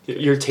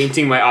You're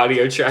tainting my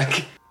audio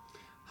track.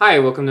 Hi,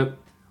 welcome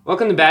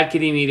to Bad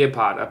Kitty Media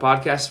Pod, a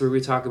podcast where we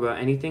talk about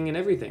anything and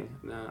everything.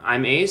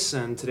 I'm Ace,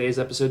 and today's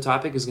episode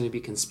topic is going to be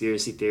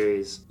conspiracy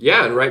theories.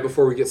 Yeah, and right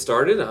before we get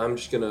started, I'm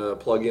just going to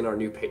plug in our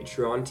new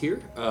Patreon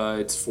tier.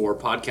 It's for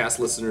podcast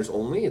listeners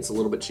only. It's a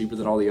little bit cheaper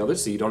than all the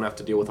others, so you don't have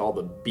to deal with all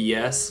the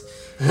BS.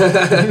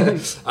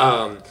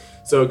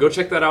 So go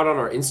check that out on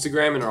our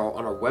Instagram and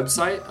on our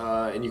website,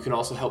 and you can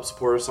also help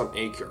support us on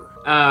Anchor.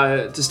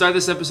 To start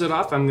this episode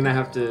off, I'm going to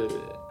have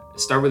to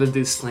start with a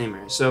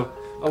disclaimer. So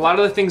a lot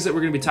of the things that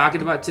we're going to be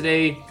talking about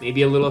today may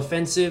be a little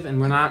offensive,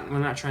 and we're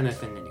not trying to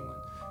offend anyone.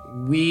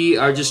 We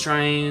are just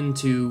trying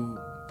to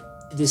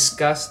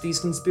discuss these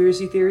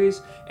conspiracy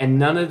theories, and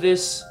none of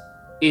this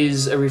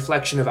is a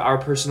reflection of our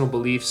personal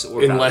beliefs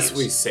or unless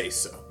values. we say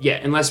so. Yeah,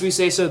 unless we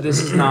say so. This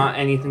is not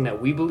anything that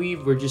we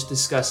believe. We're just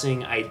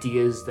discussing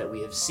ideas that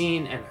we have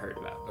seen and heard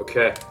about.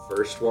 Okay,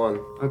 first one.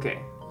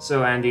 Okay,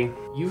 so Andy,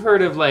 you've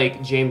heard of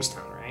like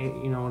Jamestown, right?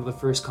 You know, one of the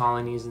first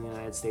colonies in the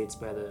United States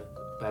by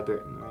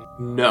Britain, right?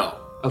 No,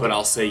 but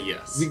I'll say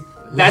yes.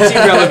 That's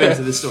irrelevant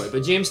to the story.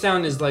 But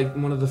Jamestown is like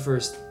one of the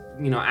first,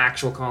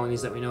 actual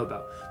colonies that we know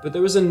about. But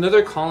there was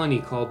another colony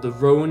called the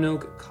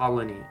Roanoke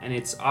Colony, and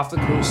it's off the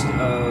coast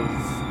of,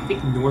 I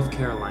think, North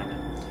Carolina.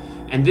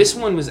 And this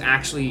one was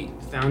actually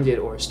founded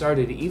or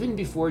started even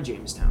before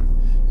Jamestown.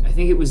 I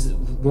think it was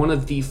one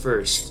of the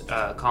first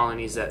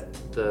colonies that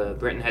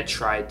Britain had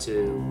tried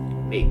to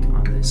make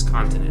on this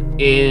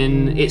continent.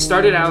 It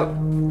started out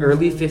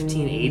early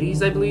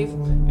 1580s, I believe.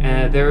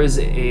 There was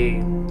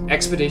a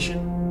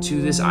expedition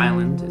to this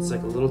island. It's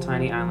like a little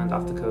tiny island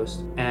off the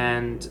coast.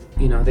 And,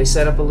 they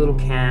set up a little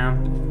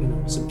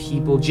camp, some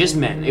people, just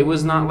men. It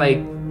was not like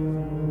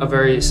a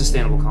very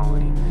sustainable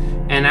colony.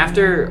 And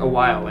after a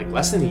while, like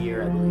less than a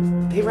year, I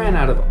believe, they ran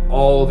out of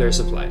all their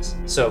supplies.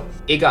 So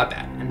it got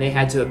bad, and they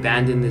had to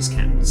abandon this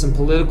camp. Some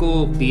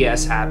political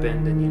BS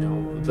happened,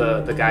 and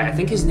the guy, I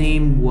think his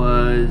name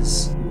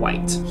was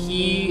White.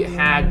 He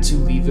had to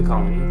leave the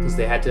colony because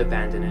they had to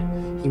abandon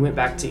it. He went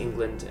back to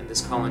England, and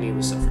this colony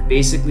was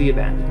basically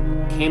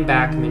abandoned. Came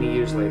back many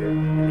years later,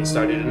 and they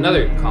started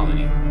another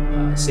colony.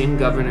 Same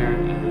governor,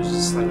 and it was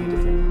a slightly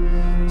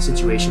different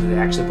situation. They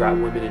actually brought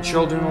women and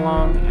children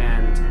along,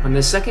 and on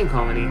the second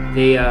colony,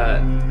 they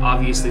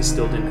obviously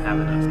still didn't have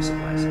enough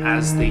supplies,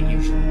 as they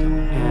usually don't.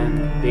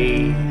 And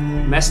they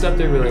messed up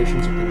their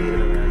relations with the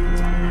Native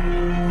Americans on the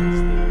island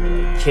because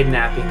they were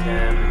kidnapping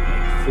them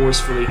and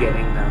forcefully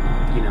getting them,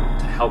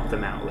 to help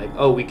them out. Like,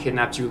 oh, we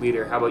kidnapped your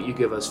leader, how about you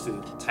give us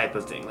food, type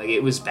of thing. Like,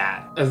 it was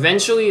bad.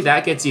 Eventually,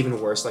 that gets even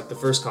worse, like the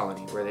first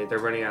colony, where they're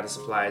running out of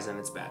supplies and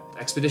it's bad.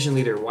 Expedition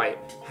leader White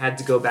had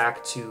to go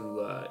back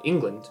to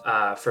England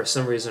for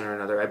some reason or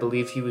another. I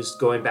believe he was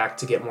going back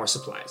to get more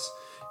supplies.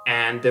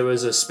 And there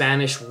was a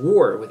Spanish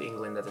war with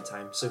England at the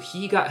time, so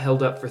he got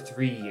held up for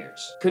 3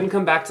 years. Couldn't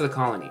come back to the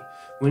colony.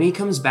 When he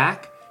comes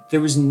back, there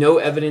was no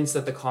evidence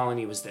that the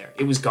colony was there.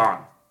 It was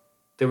gone.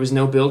 There was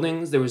no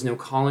buildings, there was no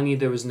colony,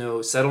 there was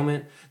no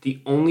settlement. The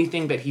only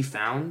thing that he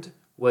found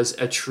was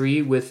a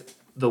tree with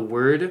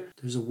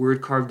there's a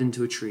word carved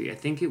into a tree. I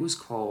think it was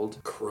called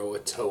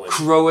Croatoan.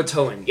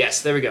 Croatoan,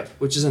 yes, there we go,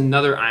 which is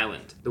another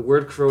island. The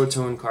word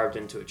Croatoan carved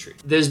into a tree.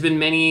 There's been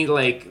many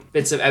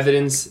bits of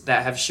evidence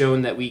that have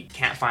shown that we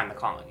can't find the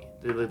colony.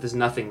 There's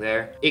nothing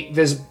there.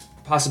 There's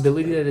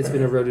possibility that it's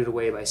been eroded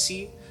away by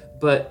sea,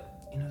 but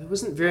there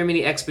wasn't very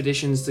many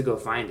expeditions to go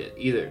find it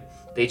either.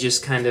 They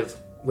just kind of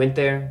went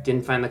there,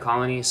 didn't find the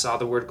colony, saw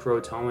the word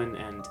Croatoan,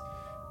 and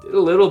did a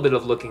little bit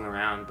of looking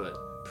around, but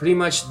pretty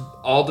much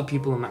all the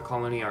people in that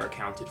colony are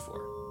unaccounted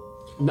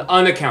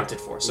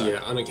for, sorry.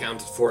 Yeah,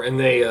 unaccounted for. And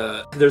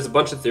there's a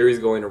bunch of theories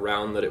going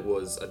around that it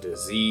was a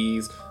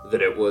disease,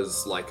 that it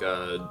was like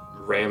a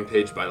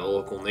rampage by the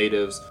local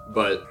natives.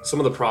 But some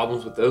of the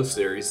problems with those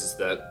theories is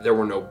that there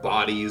were no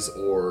bodies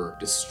or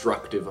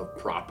destructive of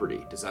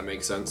property. Does that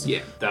make sense?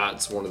 Yeah.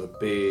 That's one of the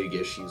big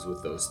issues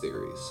with those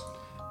theories.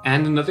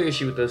 And another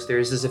issue with those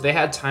theories is if they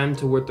had time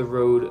to write the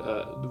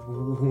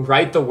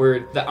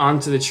word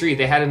onto the tree,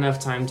 they had enough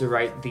time to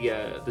write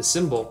the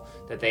symbol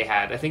that they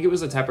had. I think it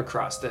was a type of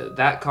cross.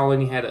 That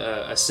colony had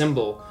a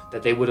symbol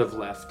that they would have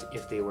left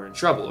if they were in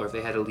trouble or if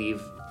they had to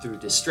leave through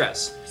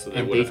distress. So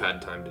they would have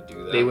had time to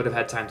do that. They would have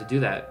had time to do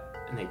that,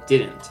 and they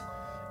didn't.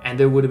 And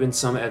there would have been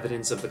some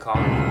evidence of the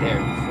colony there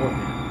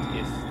beforehand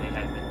if they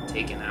had been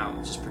taken out,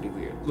 which is pretty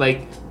weird.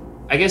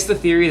 I guess the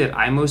theory that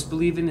I most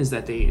believe in is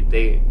that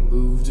they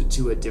moved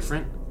to a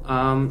different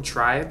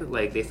tribe.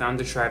 Like, they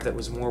found a tribe that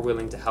was more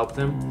willing to help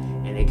them,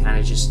 and they kind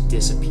of just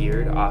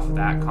disappeared off of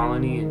that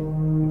colony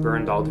and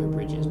burned all their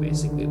bridges,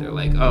 basically. They're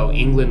like, oh,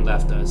 England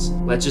left us.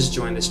 Let's just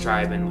join this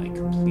tribe and,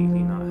 completely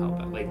not help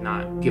it.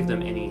 Not give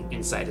them any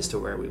insight as to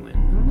where we went. I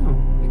don't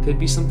know. It could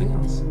be something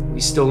else. We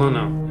still don't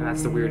know, and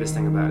that's the weirdest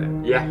thing about it.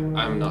 Yeah,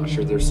 I'm not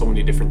sure. There's so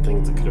many different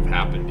things that could have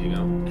happened,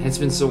 And it's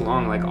been so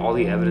long, all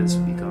the evidence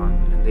would be gone.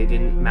 And they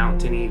didn't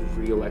mount any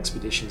real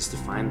expeditions to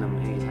find them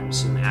anytime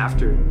soon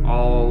after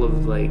all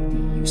of, the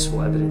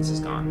useful evidence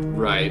is gone.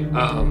 Right.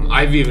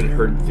 I've even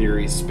heard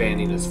theories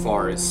spanning as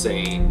far as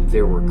saying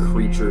there were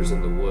creatures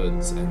in the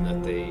woods and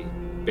that they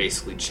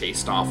basically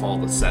chased off all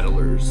the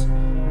settlers,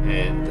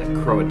 and that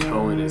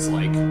Croatoan is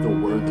like the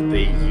word that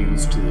they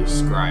use to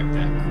describe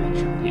that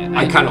creature. Yeah,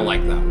 I kind of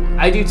like that one.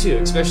 I do too,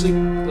 especially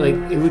like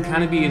it would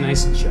kind of be a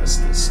nice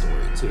justice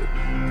story too,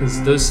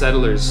 because those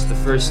settlers, the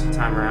first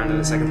time around and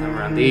the second time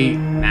around, they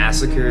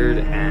massacred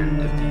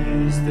and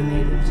abused the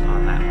natives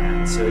on that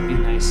land. So it'd be a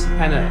nice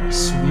kind of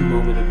sweet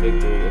moment of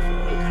victory if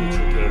a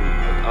creature came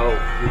like,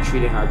 oh, you're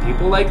treating our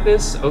people like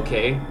this?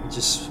 Okay, it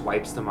just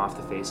wipes them off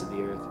the face of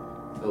the earth.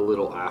 A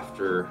little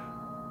after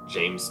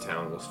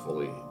Jamestown was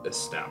fully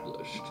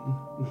established.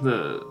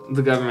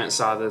 The government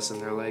saw this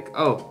and they're like,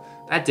 oh,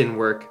 that didn't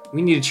work.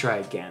 We need to try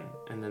again.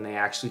 And then they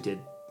actually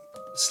did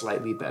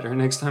slightly better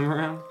next time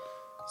around.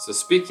 So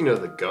speaking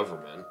of the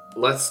government,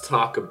 let's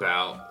talk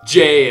about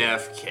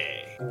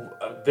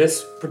JFK.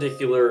 This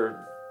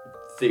particular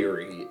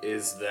theory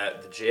is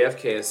that the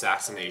JFK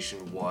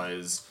assassination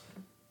was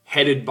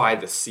headed by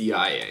the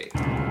CIA.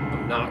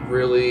 I'm not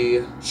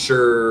really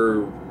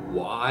sure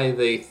why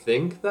they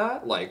think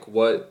that, like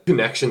what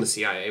connection the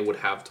CIA would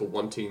have to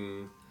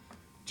wanting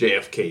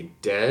JFK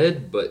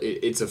dead, but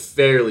it's a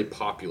fairly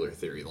popular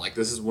theory. Like,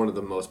 this is one of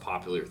the most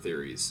popular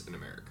theories in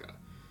America.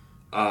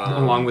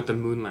 Along with the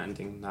moon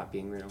landing not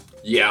being real.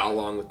 Yeah,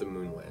 along with the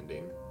moon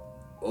landing.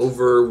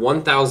 Over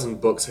 1,000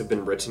 books have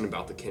been written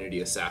about the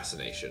Kennedy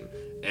assassination,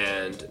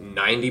 and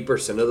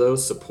 90% of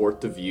those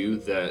support the view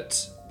that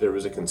there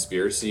was a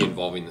conspiracy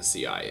involving the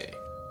CIA.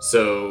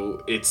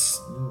 So it's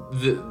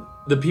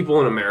the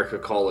people in America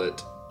call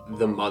it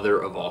the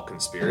mother of all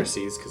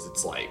conspiracies because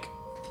it's like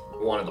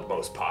one of the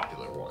most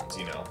popular ones,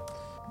 you know.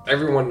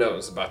 Everyone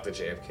knows about the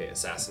JFK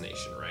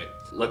assassination, right?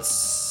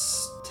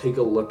 Let's take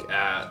a look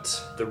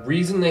at the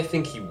reason they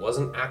think he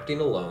wasn't acting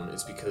alone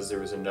is because there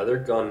was another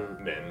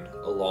gunman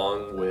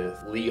along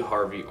with Lee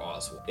Harvey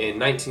Oswald. In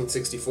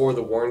 1964,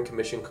 the Warren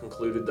Commission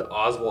concluded that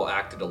Oswald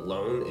acted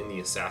alone in the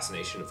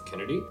assassination of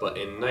Kennedy, but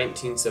in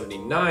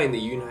 1979, the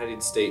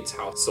United States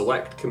House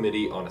Select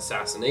Committee on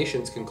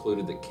Assassinations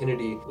concluded that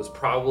Kennedy was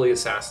probably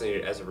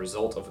assassinated as a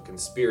result of a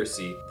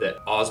conspiracy, that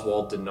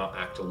Oswald did not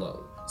act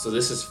alone. So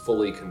this is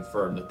fully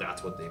confirmed that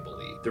that's what they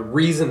believe. The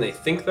reason they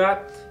think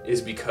that is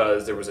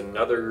because there was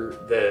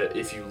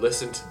if you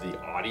listen to the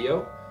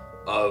audio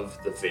of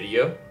the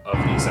video of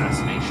the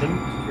assassination,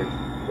 you hear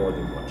more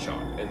than one shot.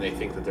 And they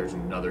think that there's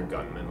another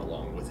gunman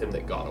along with him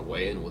that got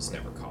away and was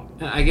never caught.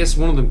 I guess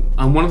one of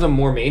the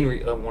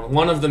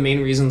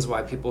main reasons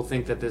why people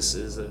think that this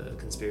is a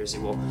conspiracy,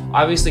 well,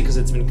 obviously because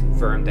it's been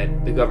confirmed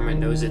that the government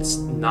knows it's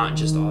not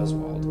just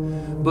Oswald,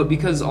 but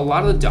because a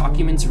lot of the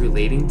documents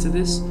relating to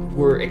this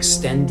were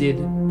extended,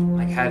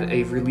 like had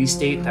a release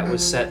date that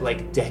was set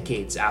like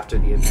decades after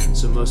the event,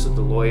 so most of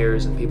the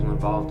lawyers and people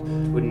involved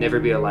would never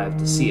be alive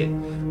to see it.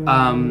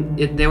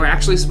 They were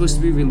actually supposed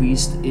to be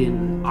released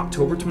in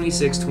October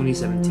 26,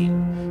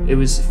 2017. It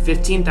was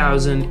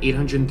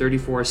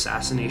 15,834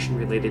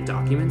 assassination-related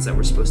documents that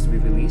were supposed to be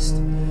released,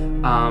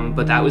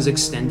 but that was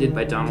extended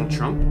by Donald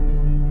Trump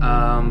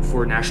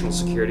for national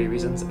security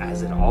reasons,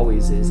 as it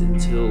always is,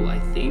 until I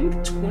think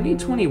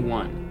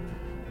 2021.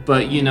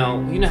 But you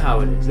know how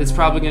it is. It's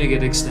probably going to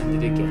get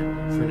extended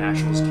again for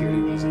national security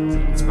reasons,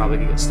 and it's probably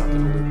going to get stuck in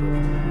a loop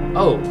of,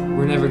 oh,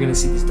 we're never going to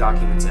see these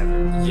documents ever.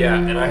 Yeah,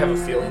 and I have a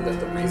feeling that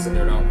the reason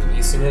they're not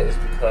releasing it is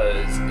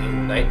because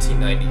in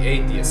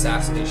 1998, the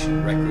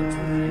Assassination Records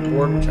Review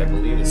Board, which I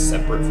believe is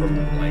separate from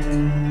like the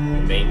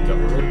main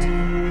government,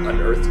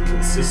 unearthed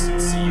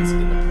consistencies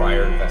in the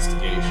prior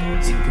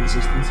investigations.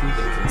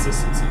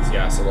 Inconsistencies,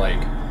 yeah. So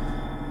like,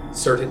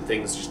 certain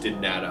things just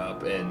didn't add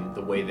up, and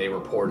the way they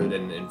reported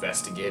and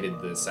investigated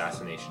the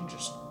assassination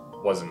just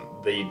wasn't,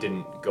 they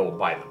didn't go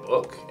by the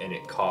book, and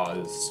it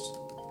caused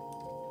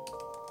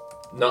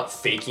not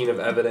faking of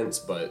evidence,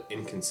 but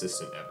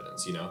inconsistent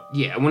evidence, you know?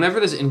 Yeah, whenever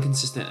there's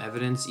inconsistent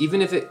evidence,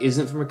 even if it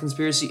isn't from a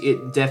conspiracy,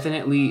 it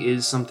definitely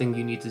is something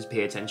you need to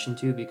pay attention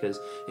to, because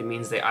it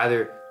means they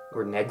either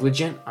were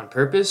negligent on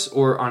purpose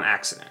or on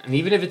accident. And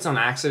even if it's on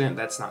accident,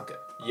 that's not good.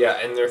 Yeah,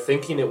 and they're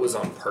thinking it was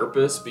on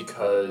purpose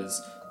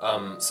because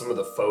some of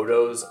the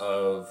photos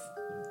of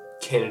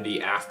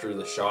Kennedy after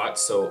the shot,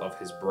 so of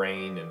his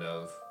brain and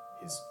of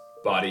his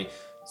body,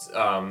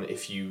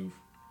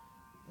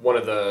 one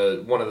of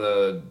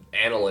the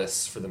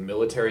analysts for the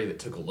military that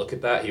took a look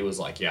at that, he was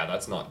like, yeah,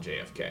 that's not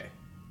JFK.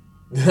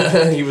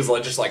 He was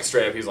like, just like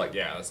straight up, he was like,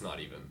 yeah, that's not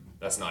even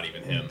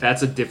him.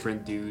 That's a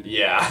different dude.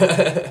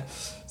 Yeah.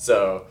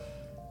 So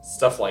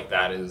stuff like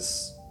that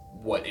is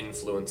what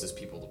influences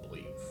people to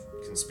believe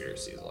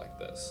conspiracies like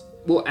this.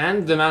 Well,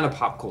 and the amount of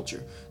pop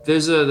culture.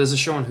 There's a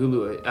show on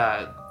Hulu.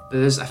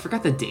 I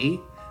forgot the day,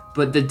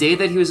 but the day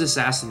that he was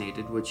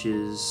assassinated, which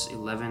is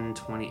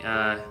 11/20.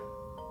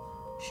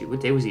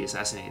 What day was he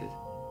assassinated?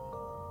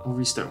 I'll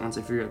restart once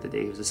I figure out the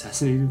day he was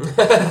assassinated.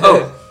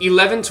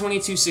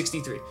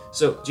 11/22/63.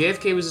 So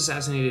JFK was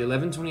assassinated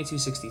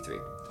 11/22/63.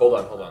 Hold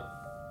on.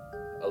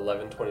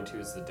 11/22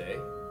 is the day?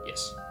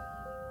 Yes.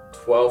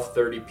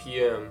 12:30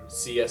 p.m.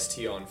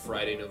 CST on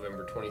Friday,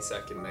 November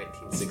 22nd,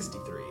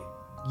 1963.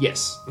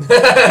 Yes,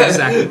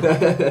 exactly.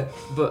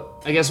 But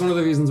I guess one of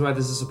the reasons why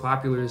this is so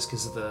popular is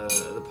because of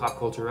the pop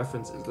culture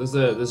references.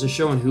 There's a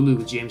show on Hulu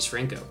with James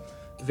Franco,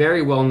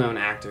 very well known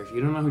actor. If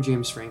you don't know who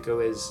James Franco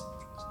is,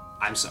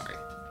 I'm sorry.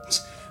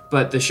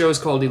 But the show is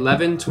called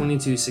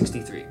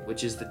 11/22/63,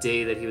 which is the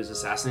day that he was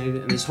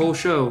assassinated, and this whole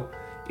show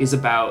is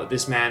about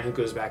this man who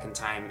goes back in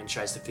time and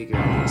tries to figure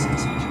out the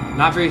assassination.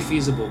 Not very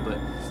feasible, but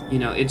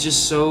it's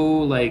just so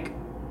like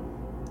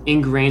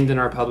ingrained in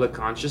our public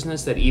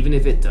consciousness that even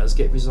if it does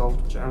get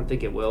resolved, which I don't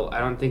think it will, I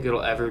don't think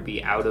it'll ever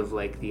be out of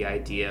like the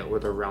idea or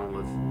the realm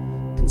of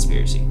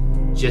conspiracy,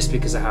 just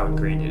because of how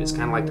ingrained it is.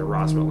 Kind of like the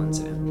Roswell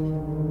incident.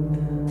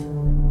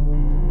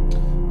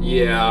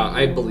 Yeah,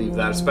 I believe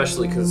that,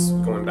 especially because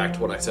going back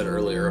to what I said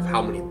earlier of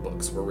how many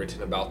books were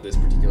written about this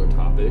particular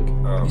topic.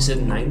 You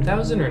said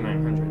 9,000 or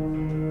 900?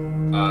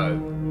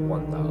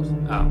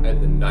 1,000. Oh. And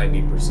then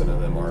 90% of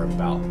them are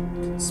about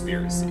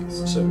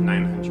conspiracies. So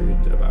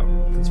 900 about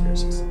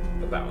conspiracies.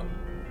 About.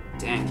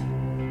 Dang.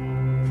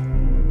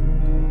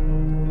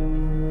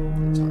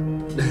 That's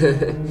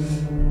hard.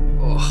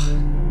 Oh. I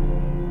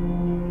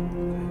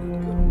need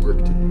to go to work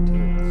today, too.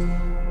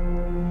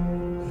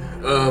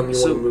 You want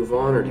to move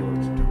on, or do you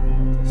want to keep talking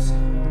about this?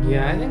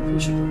 Yeah, I think we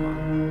should move on. I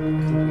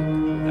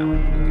think that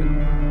one pretty good.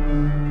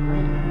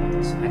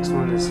 Alright, so next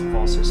one is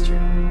false history.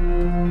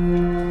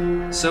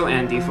 So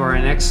Andy, for our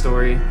next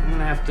story, I'm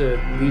gonna have to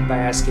lead by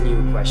asking you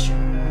a question.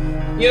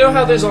 You know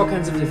how there's all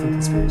kinds of different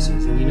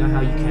conspiracies, and you know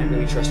how you can't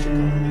really trust your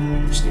government,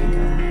 or your state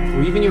government,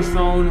 or even your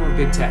phone or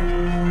big tech.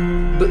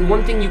 But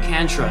one thing you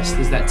can trust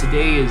is that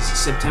today is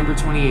September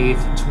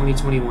 28th,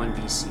 2021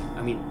 BC.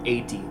 I mean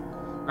AD.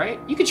 Right?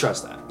 You can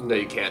trust that. No,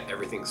 you can't.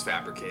 Everything's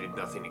fabricated.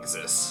 Nothing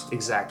exists.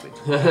 Exactly.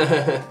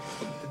 The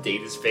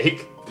date is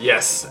fake.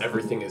 Yes,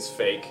 everything is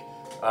fake.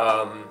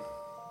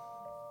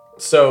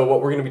 So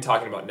what we're going to be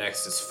talking about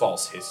next is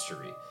false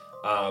history.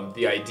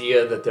 The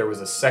idea that there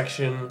was a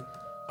section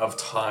of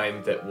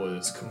time that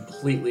was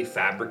completely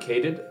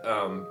fabricated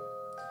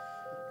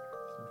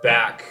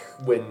back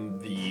when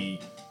the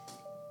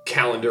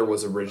calendar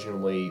was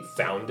originally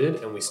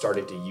founded and we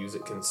started to use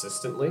it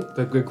consistently.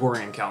 The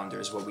Gregorian calendar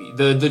is what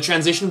the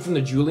transition from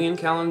the Julian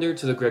calendar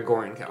to the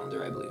Gregorian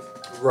calendar, I believe.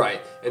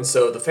 Right. And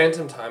so the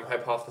phantom time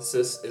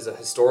hypothesis is a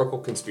historical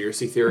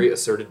conspiracy theory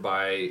asserted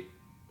by,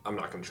 I'm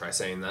not going to try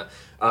saying that,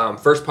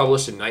 first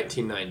published in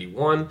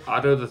 1991.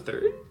 Otto the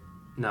Third?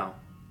 No.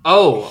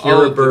 Oh,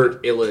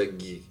 Heribert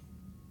Illig.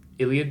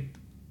 Iliad?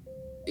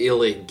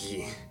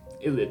 Illig.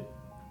 Iliad.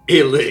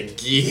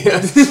 Illig.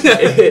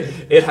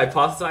 It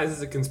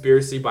hypothesizes a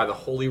conspiracy by the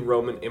Holy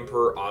Roman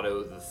Emperor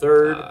Otto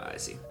III. I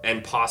see.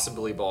 And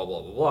possibly blah,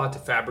 blah, blah, blah, to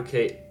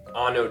fabricate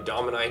Anno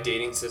Domini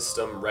dating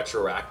system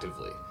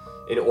retroactively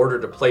in order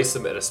to place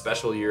them at a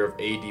special year of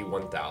AD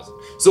 1000.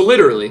 So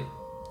literally,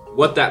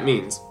 what that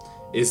means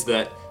is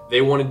that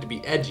they wanted to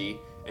be edgy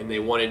and they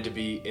wanted to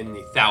be in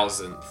the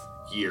 1000th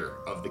year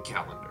of the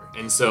calendar.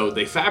 And so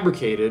they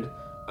fabricated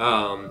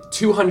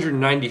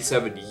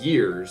 297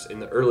 years in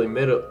the early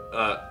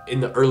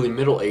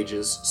Middle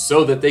Ages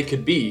so that they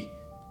could be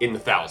in the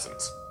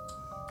thousands.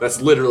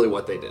 That's literally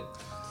what they did.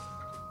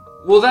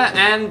 Well,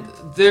 and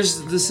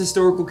there's this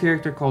historical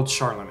character called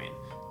Charlemagne.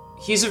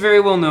 He's a very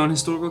well-known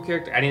historical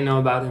character. I didn't know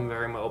about him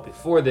very well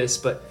before this,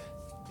 but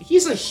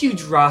he's a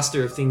huge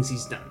roster of things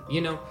he's done.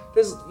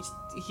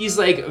 He's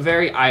like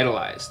very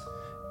idolized.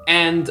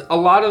 And a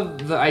lot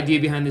of the idea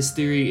behind this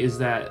theory is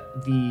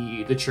that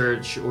the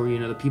church, or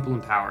the people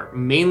in power,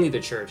 mainly the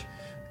church,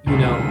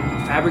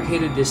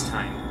 fabricated this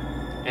time,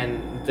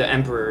 and the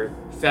emperor,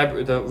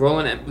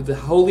 the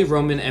Holy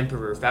Roman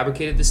Emperor,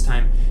 fabricated this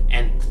time,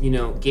 and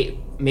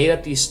made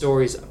up these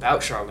stories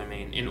about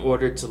Charlemagne in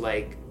order to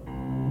like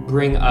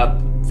bring up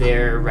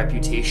their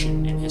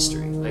reputation in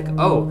history. Like,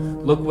 oh,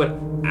 look what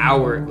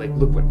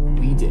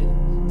we did.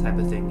 Type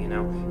of thing,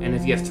 and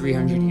if you have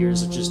 300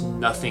 years of just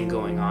nothing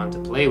going on to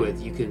play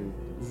with, you can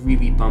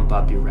really bump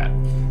up your rep.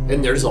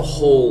 And there's a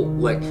whole,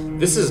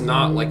 this is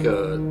not like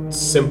a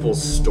simple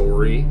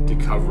story to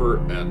cover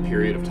a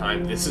period of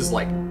time. This is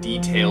like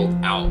detailed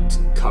out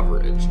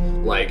coverage.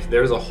 Like,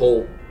 there's a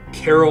whole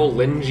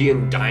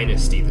Carolingian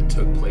dynasty that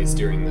took place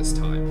during this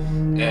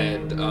time,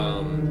 and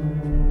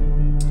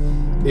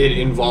it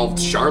involved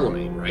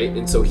Charlemagne, right?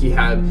 And so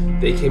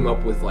they came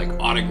up with like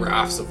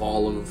autographs of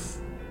all of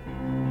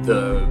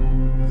the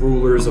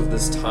rulers of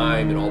this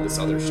time and all this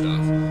other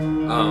stuff.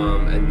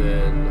 And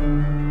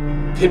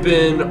then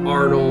Pippin,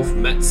 Arnulf,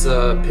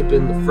 Metza,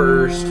 Pippin the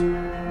First,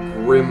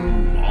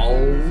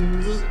 Grimald.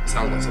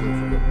 Sounds like something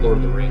from Lord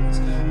of the Rings.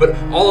 But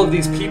all of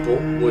these people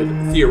would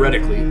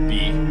theoretically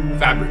be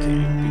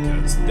fabricated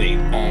because they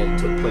all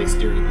took place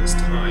during this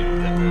time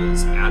that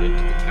was added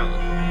to the calendar.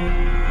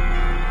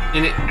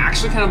 And it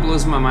actually kind of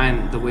blows my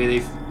mind the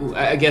way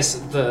I guess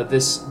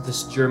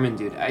this German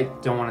dude, I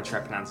don't want to try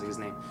pronouncing his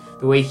name,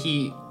 the way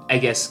he, I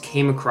guess,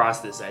 came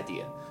across this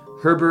idea.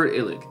 Herbert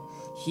Illig.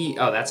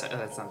 That's not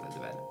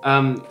that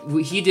bad.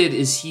 What he did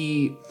is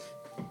he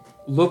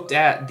looked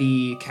at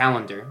the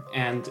calendar,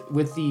 and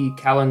with the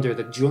calendar,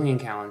 the Julian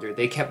calendar,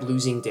 they kept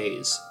losing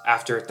days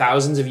after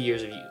thousands of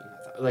years of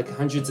like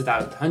hundreds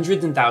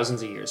and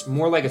thousands of years,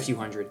 more like a few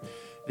hundred,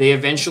 they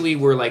eventually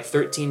were like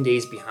 13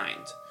 days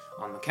behind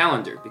on the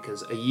calendar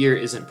because a year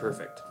isn't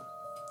perfect.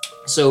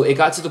 So it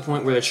got to the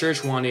point where the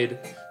church wanted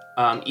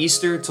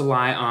Easter to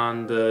lie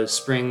on the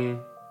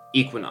spring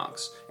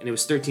equinox, and it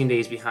was 13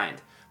 days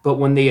behind. But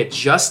when they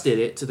adjusted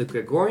it to the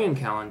Gregorian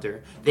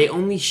calendar, they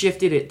only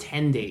shifted it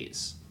 10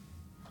 days,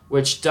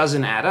 which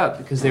doesn't add up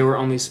because they were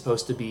only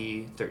supposed to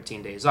be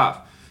 13 days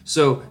off.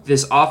 So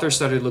this author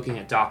started looking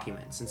at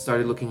documents and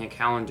started looking at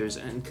calendars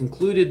and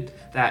concluded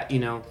that,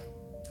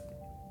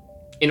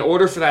 in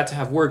order for that to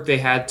have worked, they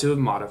had to have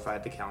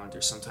modified the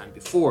calendar sometime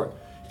before.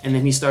 And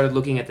then he started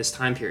looking at this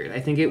time period. I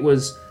think it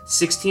was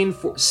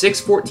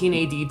 614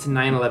 AD to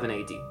 911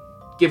 AD,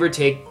 give or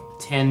take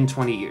 10,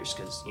 20 years,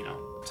 because,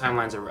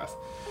 timelines are rough.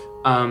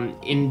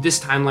 In this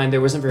timeline,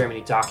 there wasn't very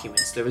many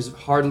documents. There was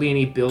hardly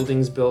any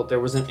buildings built. There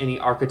wasn't any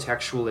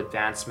architectural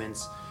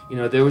advancements.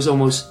 There was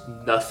almost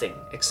nothing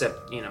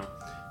except,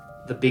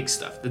 the big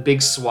stuff, the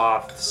big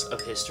swaths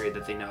of history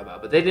that they know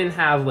about. But they didn't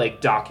have,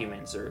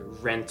 documents or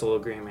rental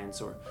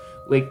agreements or,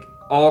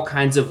 all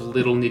kinds of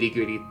little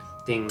nitty-gritty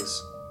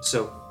things.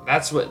 So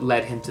that's what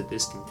led him to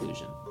this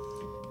conclusion.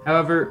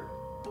 However,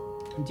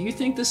 do you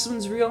think this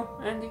one's real,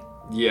 Andy?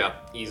 Yeah,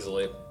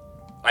 easily.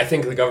 I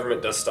think the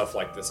government does stuff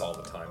like this all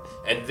the time.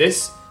 And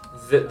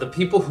the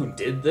people who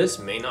did this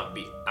may not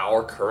be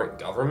our current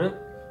government,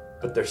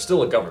 but they're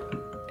still a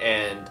government.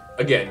 And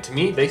again, to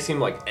me, they seem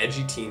like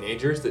edgy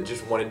teenagers that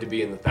just wanted to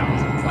be in the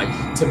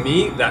thousands. To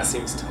me, that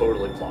seems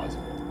totally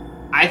plausible.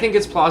 I think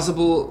it's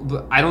plausible,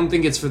 but I don't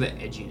think it's for the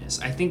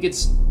edginess. I think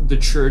it's the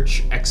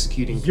church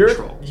executing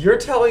control. You're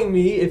telling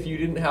me if you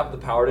didn't have the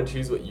power to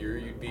choose what year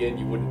you'd be in,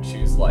 you wouldn't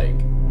choose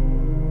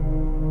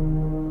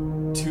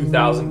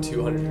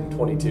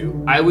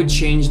 2222? I would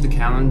change the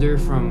calendar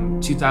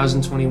from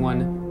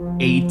 2021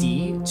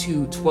 AD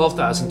to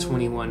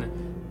 12,021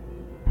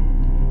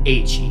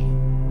 HE.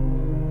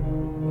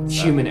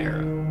 Human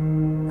era.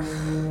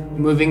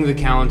 Moving the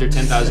calendar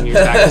 10,000 years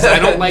back, because I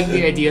don't like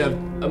the idea of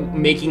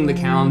making the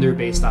calendar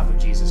based off of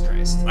Jesus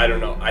Christ. I don't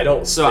know.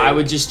 So I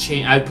would just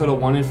change. I'd put a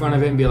 1 in front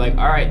of it and be like,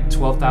 all right,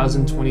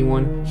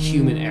 12,021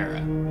 human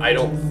era. I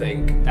don't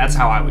think that's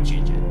how I would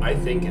change it. I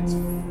think it's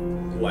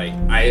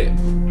I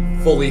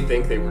fully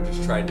think they were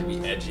just trying to be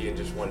edgy and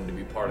just wanted to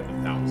be part of the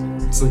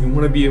thousands. It's like, I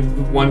want to be a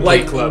one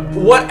play club.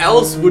 What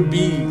else would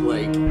be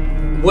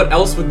what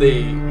else would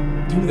they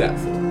do that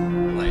for?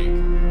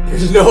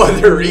 There's no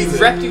other reason.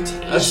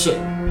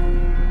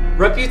 Reputation.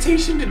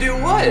 Reputation to do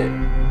what?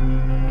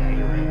 Yeah,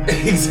 you're right.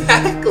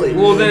 Exactly.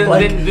 Well, then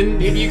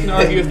maybe you can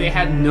argue if they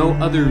had no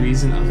other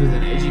reason other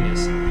than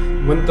edginess,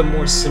 wouldn't the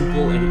more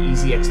simple and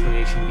easy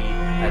explanation be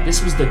that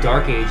this was the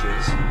Dark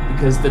Ages,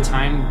 because the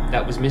time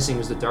that was missing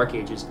was the Dark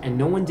Ages, and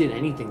no one did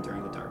anything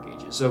during the Dark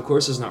Ages. So of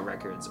course there's not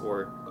records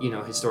or,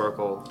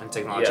 historical and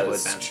technological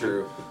advancement. That's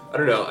true. I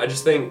don't know. I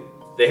just think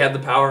they had the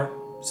power,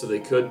 so they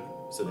could,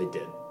 so they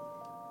did.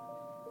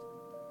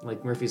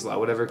 Like Murphy's Law,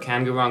 whatever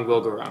can go wrong will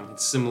go wrong.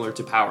 It's similar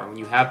to power. When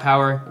you have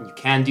power and you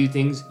can do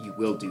things, you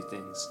will do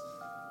things.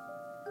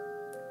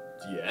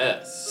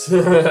 Yes.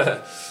 You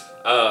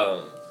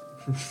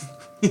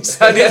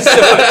sounded so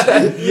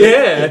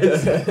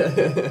yes.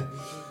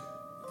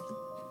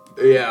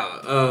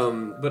 Yeah.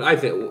 But I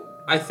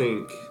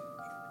think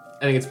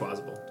it's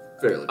plausible.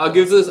 Fairly. I'll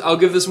give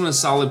this one a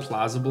solid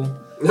plausible.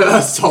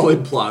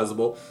 Solid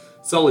plausible.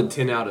 Solid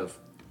 10 out of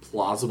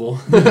plausible.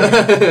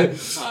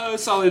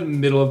 Solid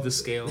middle of the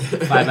scale.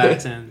 5 out of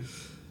 10.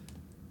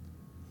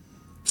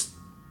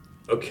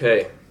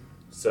 Okay.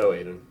 So,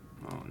 Aiden.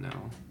 Oh,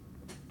 no.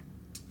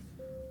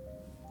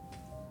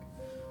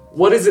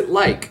 What is it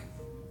like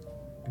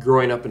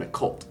growing up in a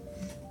cult?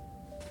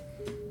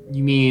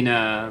 You mean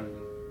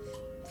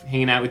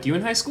hanging out with you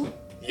in high school?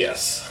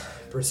 Yes.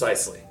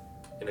 Precisely.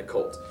 In a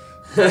cult.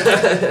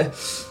 I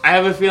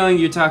have a feeling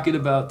you're talking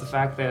about the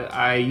fact that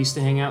I used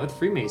to hang out with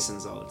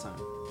Freemasons all the time.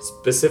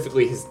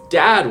 Specifically, his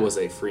dad was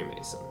a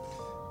Freemason.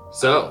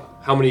 So,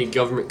 how many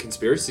government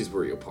conspiracies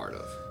were you a part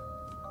of?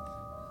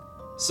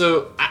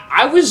 So,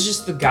 I was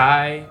just the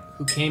guy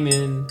who came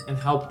in and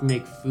helped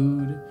make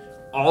food.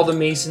 All the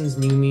Masons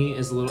knew me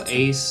as little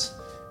Ace.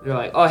 They're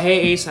like, oh, hey,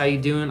 Ace, how you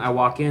doing? I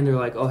walk in, they're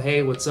like, oh,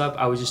 hey, what's up?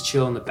 I was just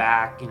chill in the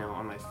back,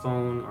 on my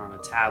phone or on a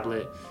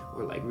tablet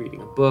or,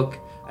 reading a book.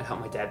 I'd help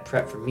my dad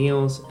prep for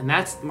meals. And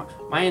that's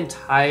my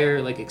entire,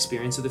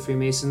 experience with the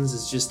Freemasons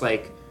is just,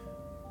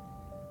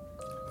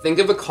 think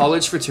of a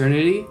college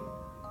fraternity,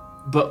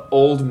 but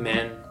old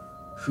men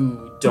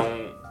who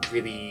don't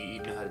really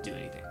know how to do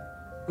anything.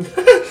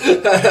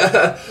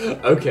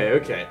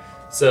 Okay.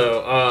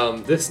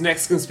 So, this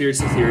next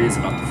conspiracy theory is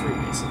about the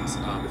Freemasons.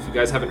 If you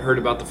guys haven't heard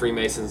about the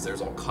Freemasons,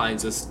 there's all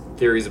kinds of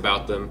theories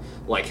about them,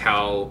 like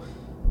how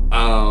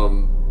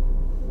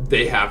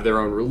they have their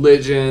own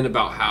religion,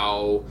 about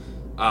how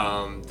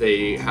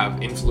they have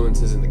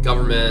influences in the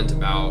government,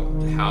 about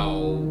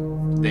how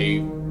they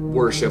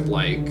worship,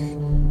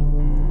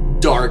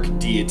 dark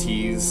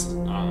deities,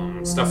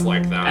 stuff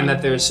like that. And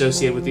that they're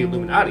associated with the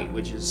Illuminati,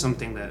 which is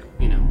something that,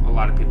 a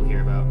lot of people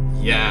hear about.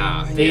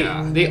 Yeah,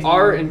 They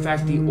are, in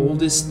fact, the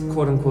oldest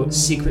quote-unquote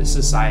secret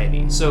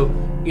society. So,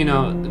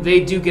 they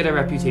do get a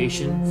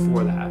reputation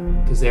for that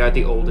because they are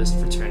the oldest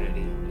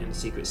fraternity in a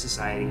secret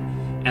society.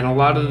 And a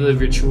lot of the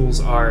rituals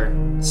are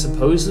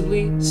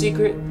supposedly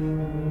secret.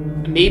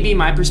 Maybe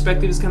my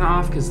perspective is kind of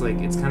off because,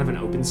 it's kind of an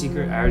open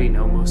secret. I already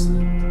know most of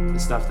the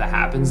stuff that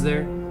happens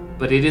there,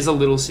 but it is a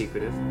little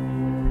secretive.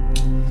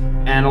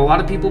 And a lot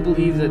of people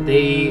believe that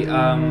they,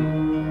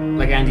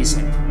 like Andy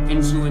said,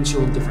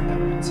 influential in different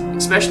governments,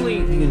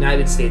 especially the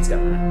United States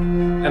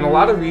government. And a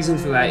lot of reason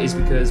for that is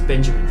because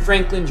Benjamin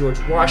Franklin, George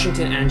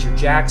Washington, Andrew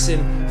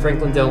Jackson,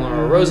 Franklin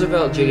Delano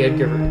Roosevelt, J.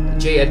 Edgar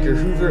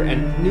Hoover,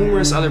 and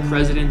numerous other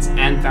presidents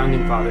and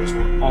founding fathers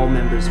were all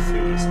members of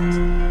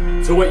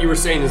Freemasons. So what you were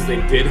saying is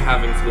they did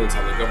have influence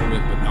on the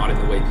government, but not in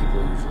the way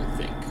people usually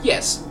think.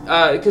 Yes,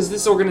 because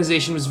this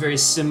organization was very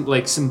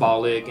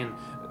symbolic and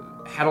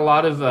had a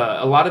lot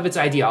of its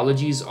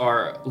ideologies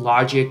are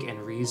logic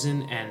and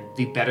reason and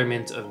the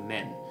betterment of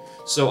men.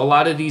 So a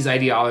lot of these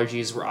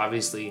ideologies were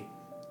obviously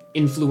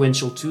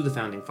influential to the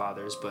founding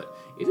fathers, but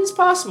it is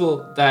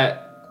possible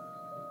that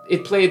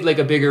it played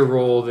a bigger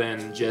role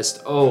than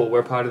just,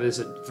 we're part of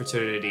this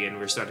fraternity and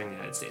we're starting the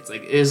United States.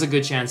 It is a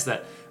good chance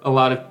that a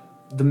lot of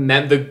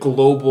the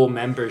global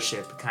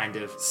membership kind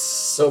of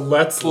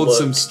pulled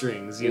some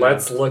strings.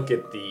 Let's look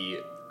at the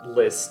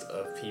list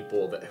of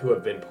people who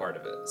have been part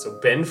of it. So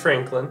Ben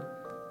Franklin,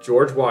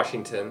 George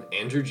Washington,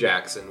 Andrew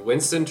Jackson,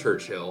 Winston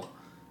Churchill,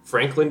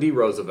 Franklin D.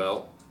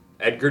 Roosevelt,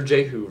 Edgar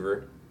J.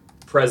 Hoover,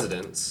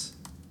 presidents,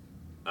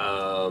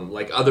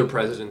 other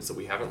presidents that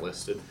we haven't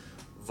listed,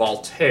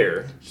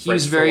 Voltaire. He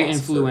was very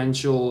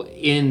influential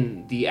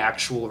in the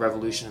actual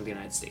revolution of the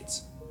United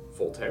States.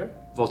 Voltaire,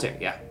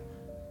 yeah.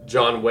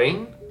 John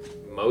Wayne,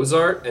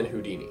 Mozart, and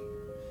Houdini.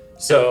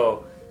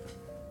 So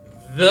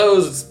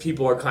those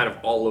people are kind of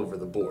all over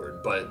the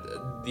board,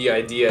 but the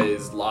idea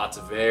is lots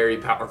of very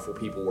powerful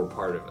people were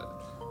part of it.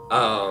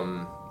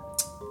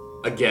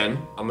 Again,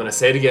 I'm going to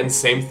say it again,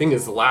 same thing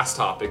as the last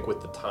topic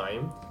with the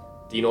time.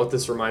 Do you know what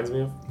this reminds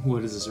me of?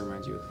 What does this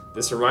remind you of?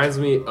 This reminds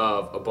me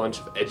of a bunch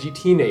of edgy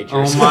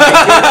teenagers oh my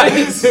God.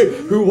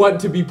 who want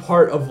to be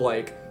part of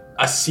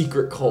a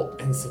secret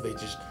cult, and so they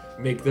just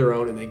make their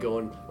own and they go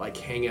and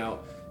hang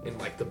out in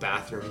the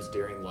bathrooms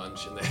during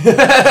lunch, and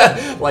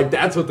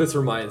that's what this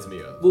reminds me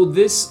of. Well,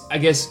 this, I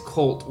guess,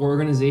 cult or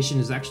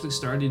organization is actually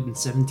started in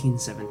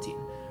 1717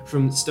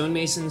 from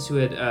stonemasons who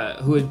had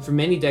for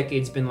many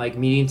decades been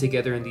meeting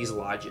together in these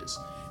lodges,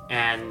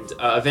 and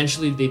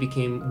eventually they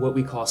became what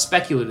we call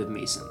speculative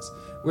masons,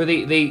 where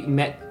they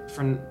met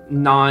for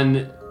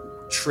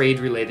non-trade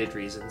related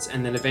reasons,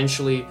 and then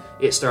eventually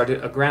it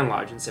started a Grand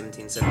Lodge in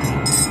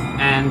 1717.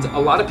 And a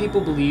lot of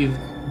people believe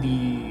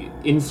the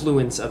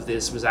influence of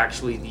this was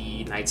actually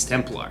the Knights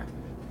Templar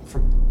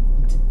from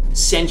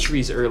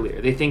centuries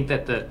earlier. They think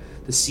that the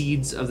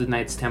seeds of the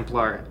Knights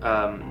Templar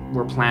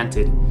were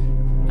planted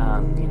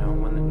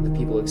when the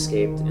people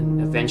escaped,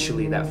 and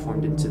eventually that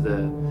formed into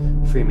the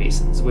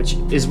Freemasons, which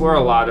is where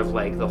a lot of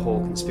the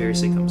whole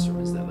conspiracy comes from,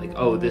 is that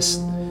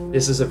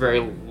this is a very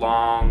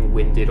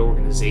long-winded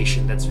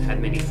organization that's had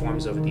many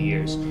forms over the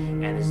years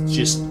and has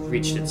just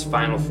reached its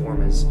final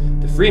form as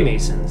the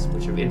Freemasons,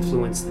 which have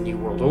influenced the New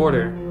World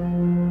Order,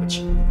 which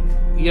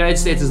the United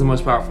States is the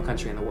most powerful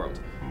country in the world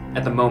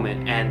at the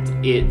moment,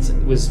 and it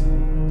was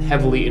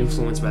heavily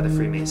influenced by the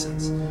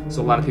Freemasons.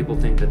 So a lot of people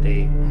think that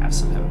they have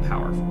some type of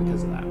power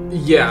because of that.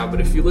 Yeah, but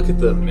if you look at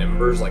the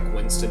members like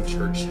Winston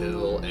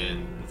Churchill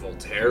and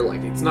Voltaire,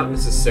 it's not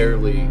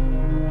necessarily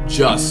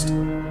just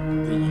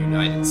the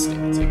United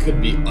States. It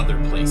could be other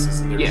places,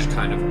 and they're just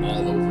kind of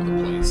all over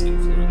the place,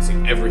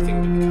 influencing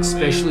everything to become.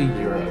 Especially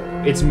Europe.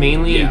 It's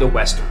mainly the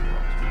Western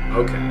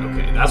world.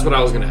 Okay. That's what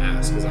I was going to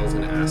ask, because I was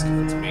going to ask if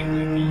it's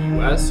mainly the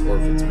U.S. or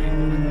if it's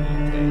mainly the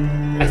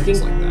UK. I think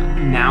that.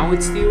 Now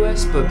it's the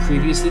U.S., but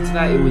previously to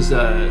that, it was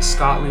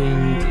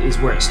Scotland is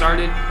where it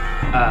started,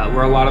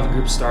 where a lot of the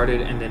groups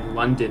started, and then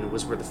London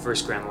was where the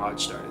first Grand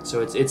Lodge started.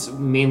 So it's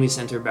mainly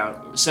centered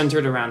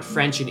around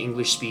French and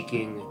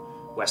English-speaking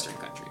Western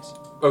countries.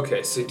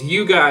 Okay, so do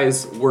you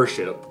guys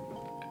worship,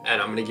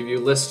 and I'm going to give you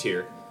a list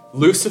here,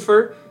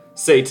 Lucifer,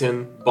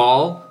 Satan,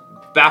 Baal,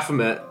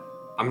 Baphomet,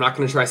 I'm not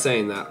going to try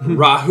saying that,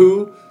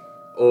 Rahu,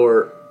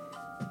 or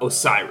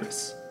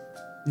Osiris?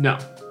 No,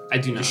 I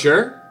do not. You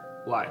sure?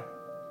 Why?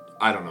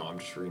 I don't know, I'm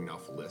just reading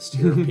off a list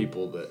here of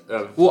people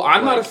that... well,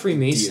 I'm not a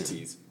Freemason.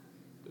 Deities.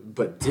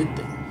 But did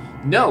they?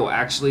 No,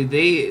 actually,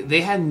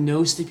 they had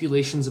no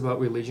stipulations about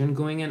religion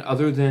going in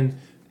other than,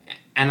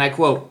 and I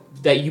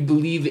quote, that you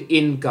believe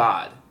in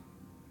God.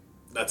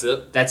 That's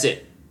it? That's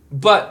it.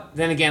 But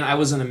then again, I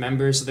wasn't a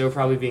member, so they were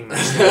probably being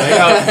nice.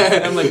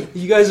 I'm like,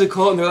 you guys are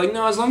cool, and they're like,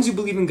 no, as long as you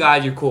believe in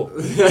God, you're cool.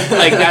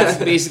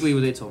 That's basically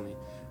what they told me.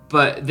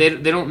 But they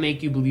don't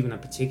make you believe in a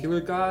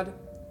particular God,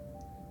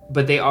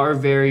 but they are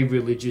very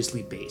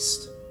religiously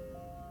based.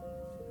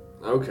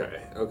 Okay.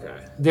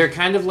 They're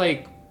kind of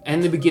in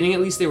the beginning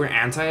at least, they were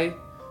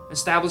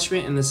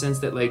anti-establishment in the sense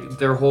that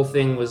their whole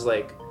thing was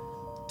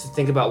to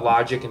think about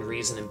logic and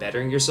reason and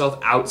bettering yourself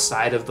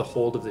outside of the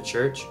hold of the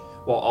church,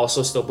 while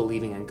also still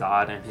believing in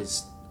God and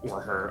his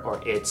or her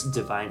or its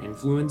divine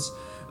influence.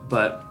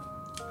 But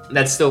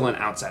that's still an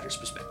outsider's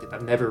perspective.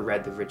 I've never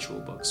read the ritual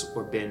books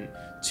or been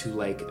to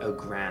like a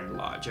grand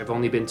lodge. I've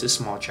only been to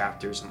small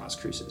chapters in Las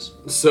Cruces.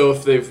 So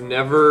if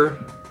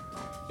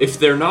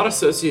they're not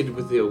associated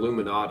with the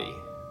Illuminati,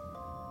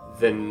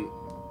 then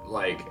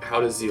like how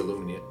does the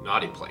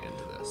Illuminati play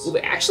into this? Well,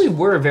 they actually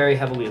were very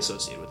heavily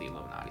associated with the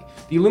Illuminati.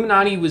 The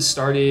Illuminati was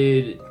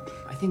started,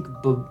 I think,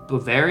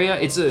 Bavaria.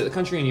 It's a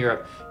country in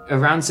Europe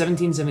around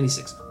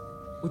 1776.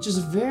 Which is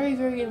a very,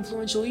 very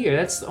influential year.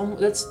 That's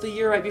the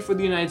year right before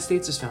the United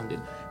States was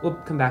founded. We'll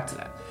come back to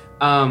that.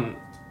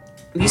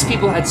 These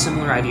people had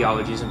similar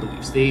ideologies and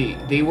beliefs.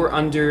 They were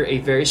under a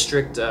very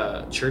strict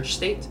church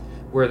state,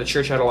 where the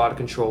church had a lot of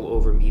control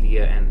over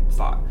media and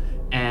thought.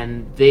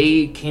 And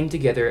they came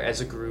together as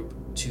a group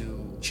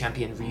to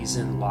champion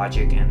reason,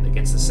 logic, and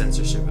against the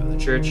censorship of the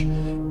church.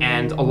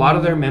 And a lot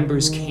of their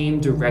members came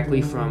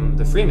directly from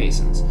the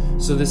Freemasons.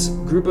 So this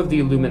group of the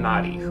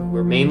Illuminati, who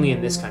were mainly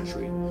in this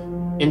country,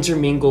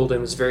 intermingled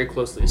and was very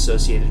closely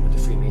associated with the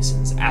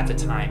Freemasons at the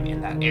time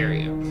in that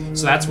area.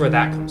 So that's where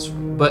that comes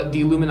from. But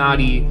the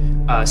Illuminati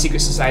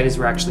secret societies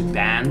were actually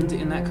banned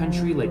in that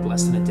country like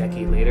less than a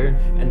decade later,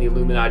 and the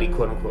Illuminati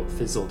quote-unquote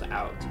fizzled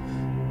out.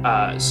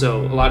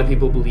 So a lot of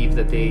people believe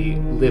that they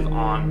live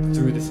on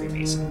through the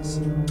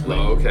Freemasons.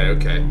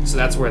 Okay. So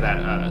that's where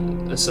that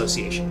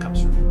association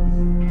comes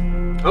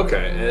from.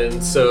 Okay,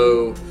 and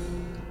so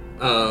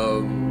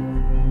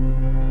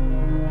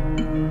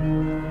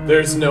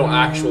there's no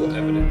actual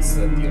evidence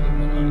that the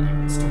Illuminati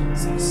even still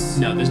exists.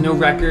 No, there's no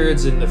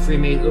records in the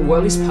Freemasons, well,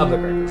 at least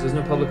public records. There's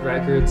no public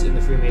records in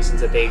the Freemasons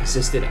that they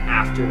existed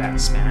after that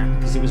span,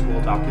 because it was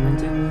well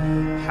documented.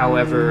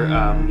 However,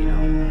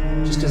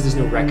 just because there's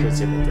no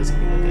records of it doesn't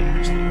mean that they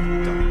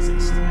actually don't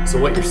exist.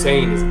 So what you're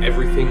saying is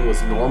everything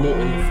was normal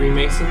in the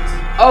Freemasons?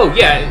 Oh,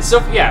 yeah. So,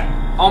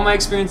 yeah, all my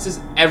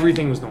experiences,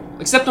 everything was normal,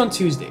 except on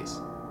Tuesdays.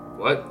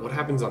 What? What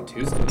happens on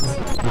Tuesdays?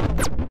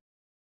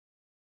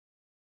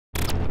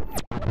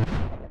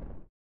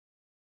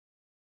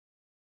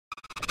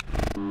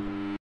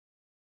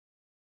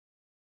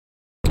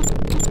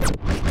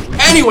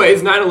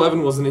 Anyways,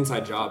 9/11 was an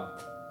inside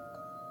job.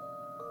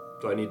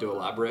 Do I need to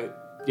elaborate?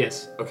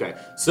 Yes. Okay,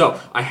 so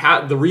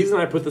the reason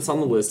I put this on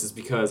the list is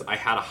because I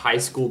had a high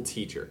school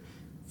teacher.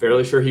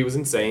 Fairly sure he was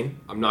insane.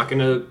 I'm not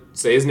gonna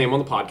say his name on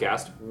the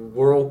podcast.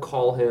 We'll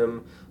call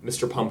him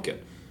Mr. Pumpkin.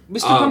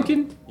 Mr.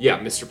 Pumpkin? Yeah,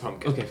 Mr.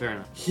 Pumpkin. Okay, fair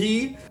enough.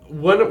 He,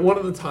 one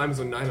of the times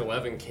when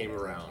 9/11 came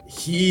around,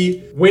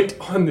 he went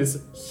on this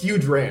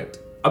huge rant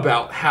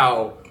about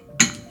how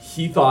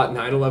he thought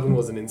 9/11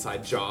 was an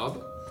inside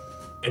job,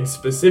 and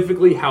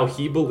specifically how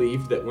he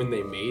believed that when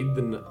they made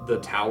the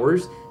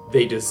towers,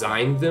 they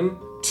designed them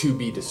to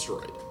be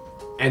destroyed.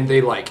 And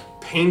they,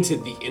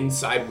 painted the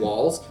inside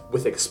walls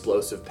with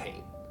explosive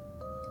paint.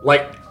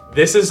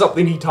 This is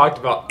something he talked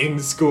about in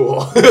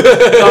school.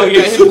 Oh,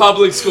 yeah, in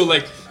public school,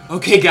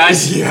 okay,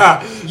 guys.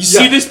 Yeah. You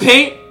see this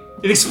paint?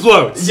 It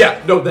explodes.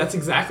 Yeah, no, that's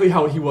exactly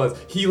how he was.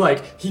 He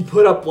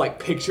put up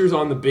pictures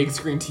on the big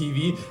screen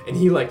TV, and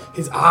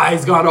his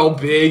eyes got all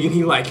big, and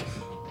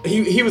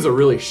he was a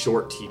really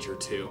short teacher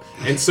too.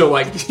 And so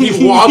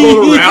he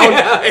wobbled around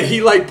and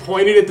he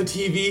pointed at the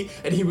TV,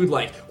 and he would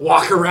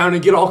walk around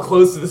and get all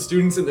close to the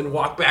students and then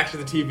walk back to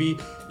the TV.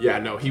 Yeah,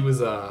 no, he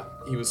was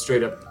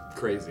straight up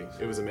crazy.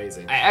 It was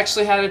amazing. I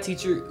actually had a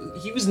teacher,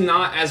 he was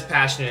not as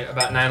passionate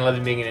about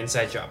 9/11 being an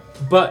inside job,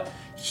 but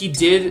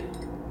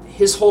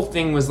his whole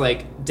thing was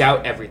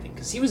doubt everything,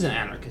 because he was an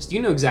anarchist.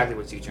 You know exactly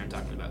what teacher I'm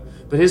talking about.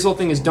 But his whole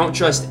thing is don't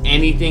trust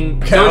anything.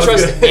 Don't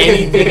trust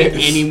anything that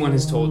anyone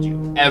has told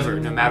you, ever,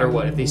 no matter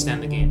what, if they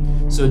stand the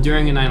gain. So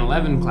during a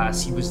 9/11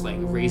 class, he was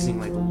raising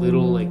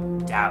little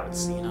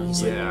doubts.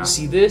 He's like, you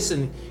see this,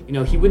 and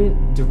he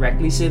wouldn't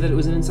directly say that it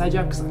was an inside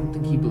job, because I don't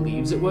think he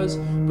believes it was,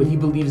 but he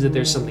believes that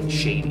there's something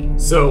shady.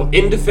 So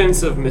in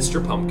defense of Mr.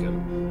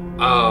 Pumpkin,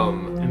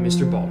 and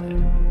Mr.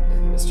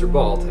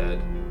 Baldhead.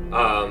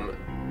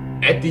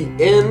 At the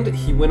end,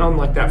 he went on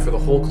like that for the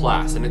whole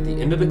class, and at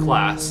the end of the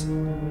class,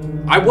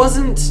 I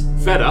wasn't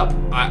fed up.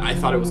 I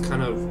thought it was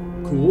kind of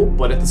cool,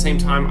 but at the same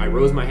time, I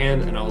rose my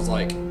hand and I was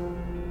like,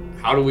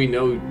 how do we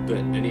know that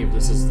any of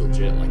this is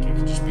legit? You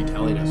could just be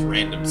telling us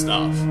random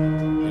stuff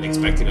and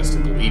expecting us to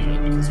believe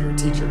it because you're a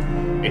teacher.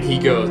 And he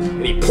goes,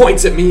 and he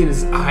points at me and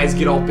his eyes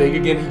get all big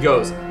again. He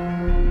goes,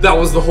 that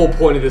was the whole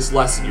point of this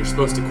lesson. You're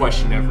supposed to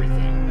question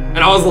everything. And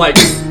I was like,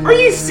 are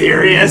you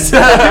serious? So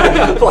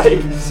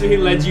he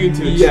led you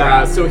into a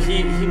trap. trap. So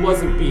he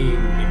wasn't being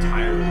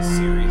entirely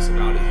serious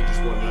about it. He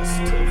just wanted us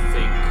to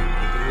think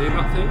openly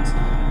about things.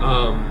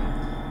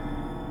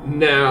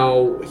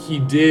 Now, he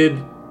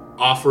did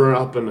offer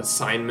up an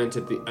assignment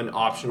an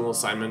optional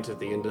assignment at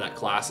the end of that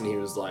class, and he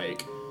was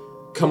like,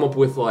 come up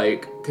with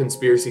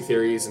conspiracy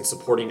theories and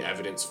supporting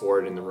evidence for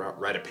it and then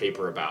write a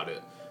paper about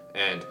it.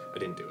 And I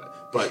didn't do it.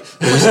 But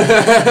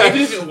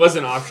even if it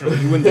wasn't optional,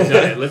 you wouldn't have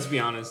done it, let's be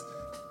honest.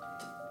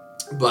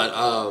 But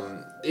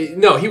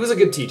no, he was a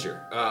good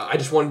teacher. I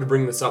just wanted to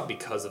bring this up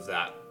because of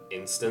that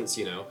instance,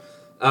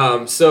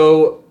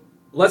 So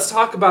let's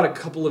talk about a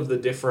couple of the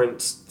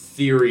different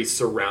theories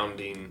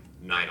surrounding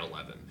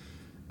 9/11.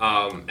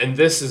 And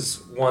this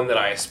is one that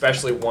I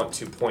especially want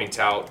to point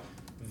out.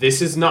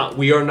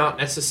 We are not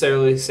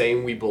necessarily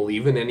saying we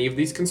believe in any of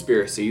these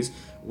conspiracies.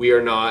 We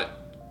are not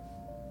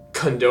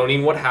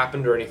condoning what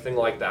happened or anything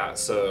like that.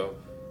 So,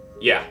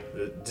 yeah,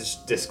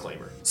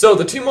 disclaimer. So,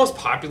 the two most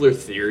popular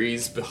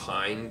theories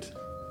behind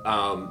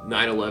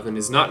 9/11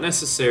 is not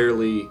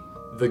necessarily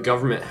the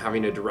government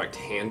having a direct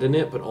hand in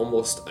it, but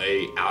almost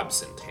a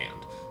absent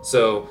hand.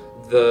 So,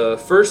 the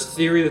first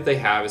theory that they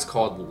have is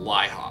called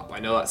LIHOP. I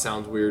know that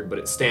sounds weird, but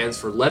it stands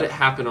for Let It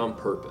Happen on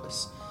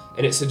Purpose.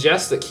 And it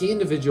suggests that key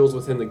individuals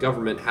within the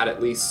government had at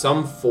least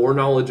some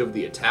foreknowledge of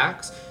the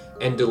attacks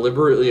and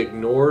deliberately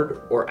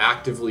ignored or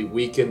actively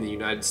weakened the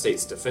United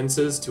States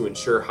defenses to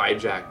ensure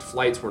hijacked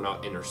flights were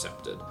not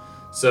intercepted.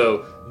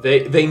 So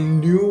they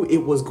knew it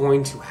was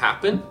going to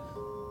happen,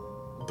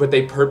 but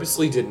they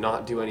purposely did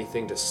not do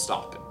anything to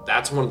stop it.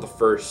 That's one of the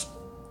first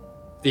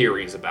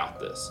theories about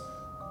this.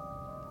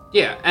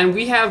 Yeah, and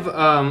we have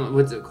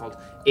what's it called?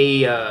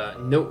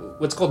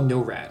 What's called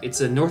NORAD.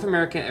 It's a North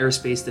American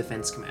Aerospace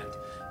Defense Command,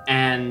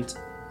 and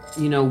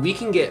we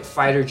can get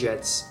fighter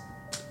jets,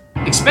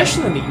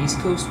 especially on the East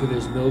Coast where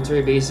there's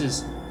military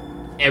bases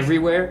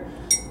everywhere.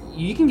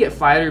 You can get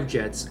fighter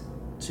jets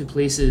to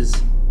places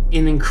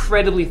in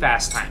incredibly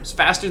fast times,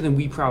 faster than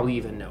we probably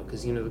even know,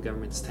 because the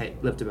government's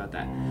tight-lipped about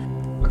that.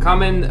 A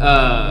common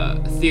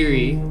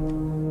theory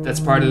that's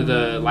part of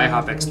the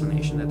LIHOP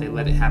explanation that they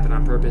let it happen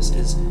on purpose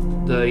is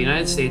the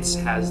United States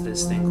has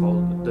this thing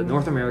called the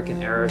North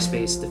American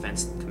Aerospace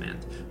Defense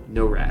Command,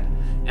 NORAD.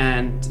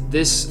 And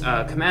this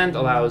command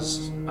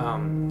allows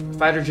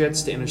fighter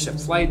jets to intercept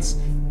flights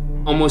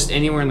almost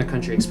anywhere in the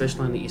country,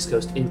 especially on the East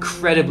Coast,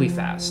 incredibly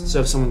fast.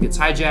 So if someone gets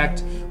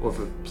hijacked or if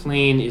a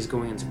plane is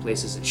going into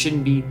places it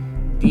shouldn't be,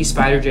 these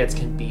fighter jets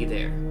can be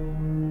there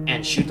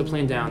and shoot the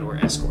plane down or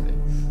escort it.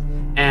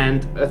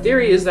 And a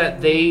theory is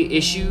that they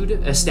issued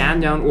a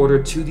stand-down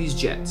order to these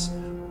jets,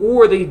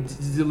 or they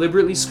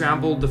deliberately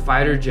scrambled the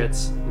fighter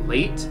jets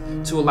late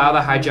to allow the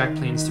hijacked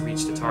planes to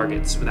reach the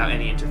targets without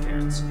any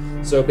interference.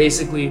 So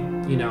basically,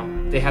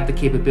 they had the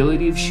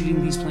capability of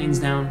shooting these planes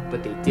down,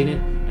 but they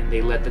didn't, and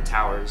they let the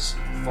towers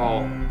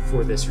fall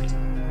for this reason.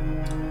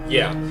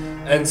 Yeah,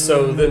 and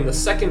so then the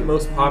second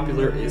most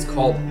popular is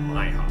called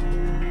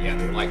MIHOP. Yeah,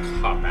 they like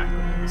HOP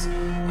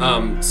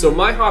acronyms. So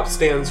MIHOP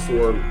stands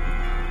for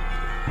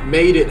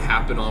Made It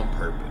Happen on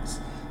Purpose.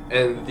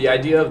 And the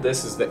idea of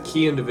this is that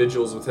key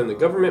individuals within the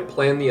government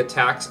planned the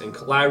attacks and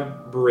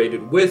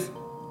collaborated with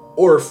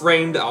or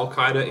framed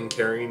Al-Qaeda in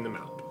carrying them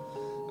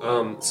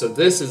out. So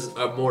this is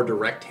a more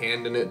direct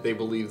hand in it. They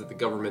believe that the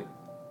government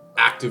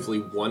actively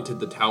wanted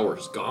the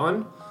towers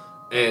gone,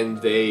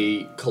 and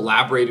they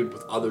collaborated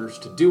with others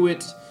to do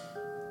it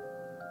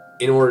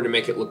in order to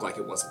make it look like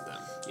it wasn't them.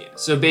 Yeah.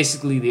 So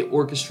basically, they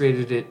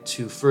orchestrated it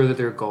to further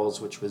their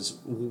goals, which was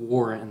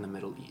war in the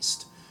Middle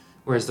East.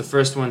 Whereas the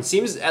first one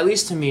seems, at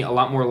least to me, a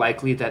lot more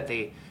likely that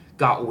they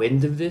got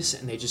wind of this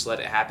and they just let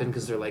it happen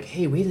because they're like,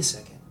 hey, wait a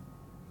second.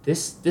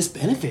 This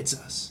benefits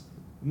us.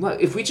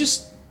 If we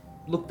just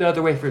look the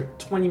other way for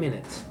 20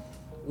 minutes,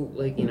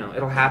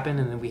 it'll happen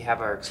and then we have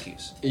our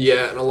excuse.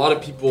 Yeah, and a lot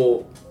of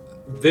people,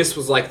 this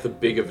was like the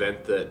big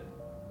event that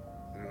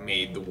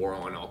made the war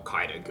on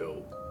Al-Qaeda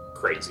go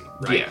crazy,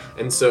 right? Yeah.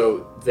 And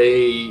so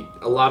a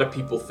lot of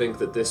people think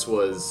that this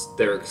was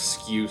their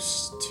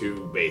excuse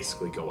to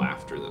basically go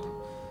after them.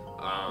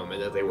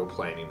 And that they were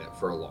planning that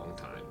for a long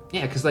time.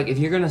 Yeah, because if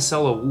you're gonna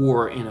sell a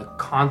war in a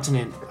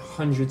continent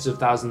hundreds of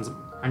thousands of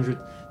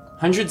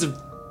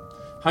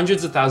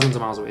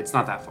miles away, it's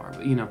not that far,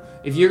 but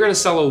if you're gonna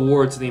sell a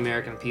war to the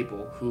American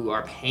people who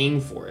are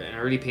paying for it and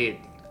already paid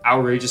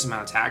outrageous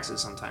amount of taxes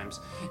sometimes,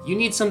 you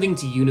need something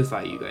to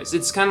unify you guys.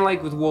 It's kind of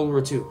like with World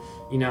War II.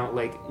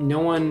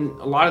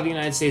 A lot of the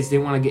United States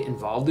didn't want to get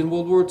involved in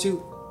World War II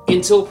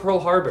until Pearl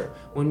Harbor,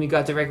 when we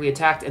got directly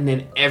attacked, and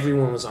then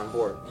everyone was on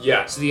board.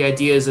 Yeah. So the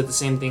idea is that the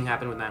same thing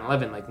happened with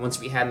 9/11.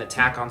 Once we had an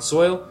attack on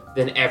soil,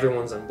 then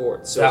everyone's on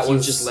board. So if you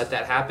just let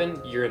that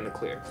happen, you're in the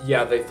clear.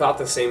 Yeah, they thought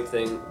the same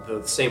thing,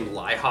 the same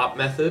LIHOP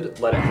method,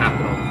 let it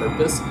happen on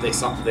purpose. They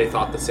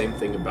thought the same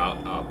thing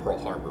about Pearl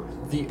Harbor.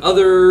 The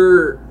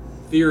other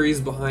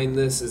theories behind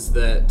this is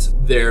that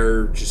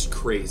they're just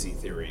crazy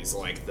theories,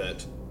 like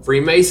that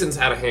Freemasons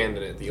had a hand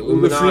in it. The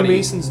Illuminati. The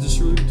Freemasons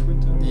destroyed the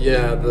Twin Towers.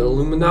 Yeah, the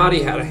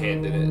Illuminati had a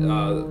hand in it.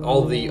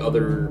 All the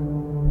other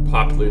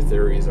popular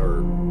theories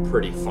are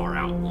pretty far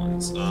out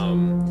ones.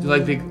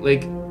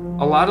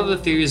 A lot of the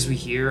theories we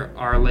hear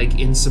are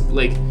can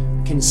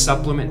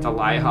supplement the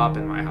LIHOP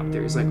and MIHOP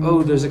theories.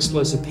 There's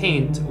explosive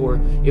paint, or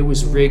it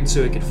was rigged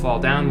so it could fall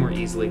down more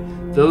easily.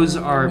 Those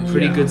are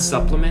pretty good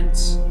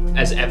supplements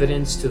as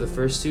evidence to the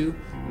first two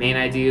main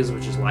ideas,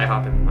 which is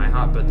LIHOP and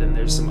MIHOP, but then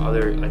there's some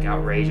other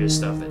outrageous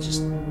stuff that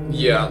just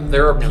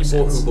there are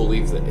people who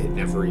believe that it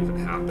never even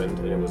happened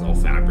and it was all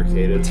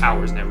fabricated. The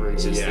towers never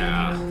existed.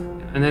 Yeah.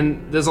 And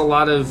then there's a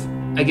lot of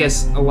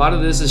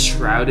this is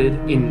shrouded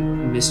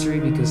in mystery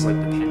because the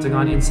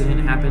Pentagon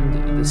incident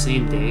happened the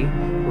same day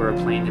where a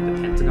plane hit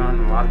the Pentagon,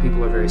 and a lot of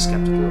people are very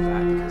skeptical of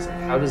that because is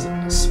like, how does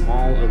a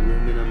small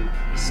aluminum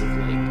piece of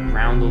like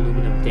round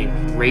aluminum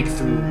thing break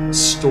through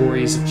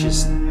stories of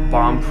just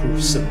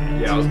bomb-proof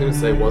cement? Yeah, I was gonna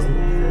say, wasn't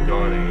the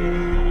Pentagon a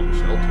bomb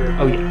shelter?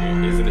 Oh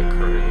yeah. Isn't it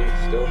currently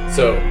still?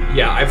 So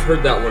yeah, I've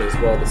heard that one as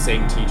well. The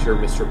same teacher,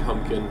 Mr.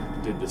 Pumpkin,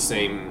 did the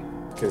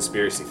same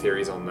conspiracy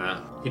theories on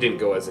that. He didn't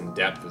go as in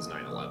depth as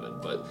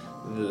 9/11, but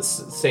the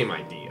same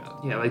idea.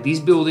 Yeah, like these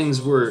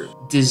buildings were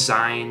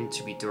designed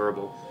to be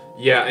durable.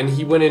 Yeah, and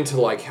he went into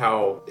like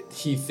how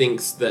he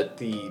thinks that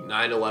the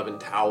 9/11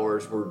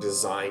 towers were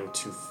designed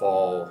to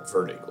fall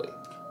vertically.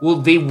 Well,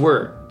 they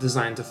were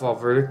designed to fall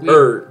vertically.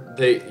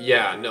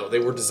 They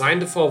were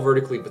designed to fall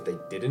vertically, but they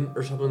didn't,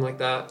 or something like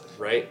that,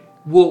 right?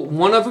 Well,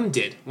 one of them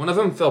did. One of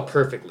them fell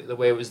perfectly the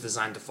way it was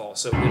designed to fall,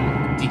 so it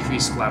wouldn't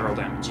decrease collateral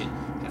damage.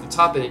 At the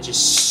top of it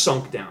just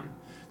sunk down.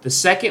 The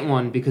second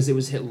one, because it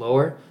was hit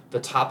lower, the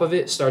top of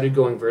it started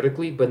going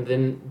vertically, but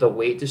then the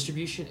weight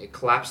distribution, it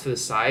collapsed to the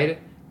side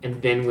and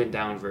then went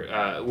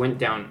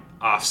down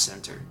off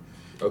center.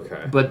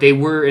 Okay. But they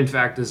were in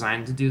fact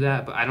designed to do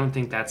that, but I don't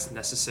think that's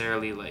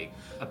necessarily like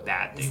a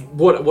bad thing.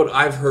 What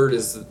I've heard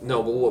is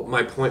no, but what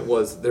my point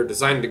was, they're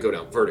designed to go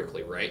down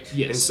vertically, right?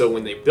 Yes. And so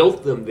when they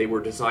built them, they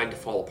were designed to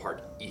fall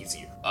apart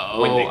easier.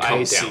 When they come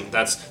I see. down.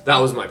 That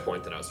was my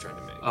point that I was trying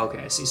to make.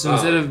 Okay, I see. So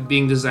instead of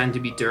being designed to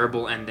be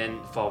durable and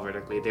then fall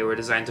vertically, they were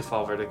designed to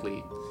fall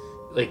vertically,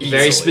 like Easily,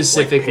 very like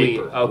specifically.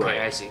 paper, Okay,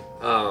 right. I see.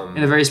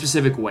 In a very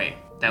specific way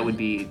that would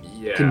be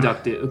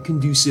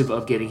conducive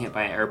of getting hit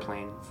by an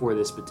airplane for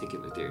this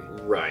particular theory.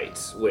 Right,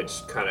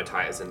 which kind of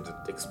ties into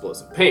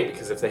explosive paint,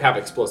 because if they have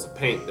explosive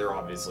paint, they're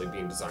obviously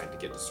being designed to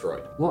get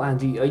destroyed. Well,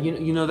 Andy,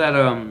 you know that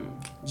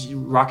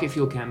rocket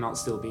fuel can't melt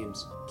steel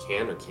beams.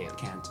 Can or can't?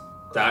 Can't.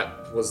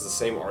 That was the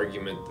same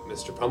argument that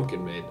Mr.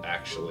 Pumpkin made,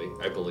 actually,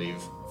 I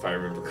believe, if I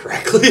remember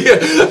correctly.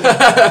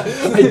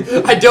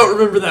 I don't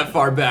remember that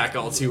far back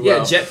all too well.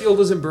 Yeah, jet fuel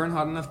doesn't burn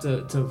hot enough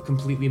to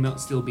completely melt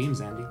steel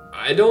beams, Andy.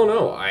 I don't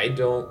know.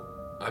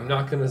 I'm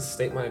not going to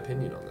state my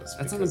opinion on this.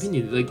 That's not an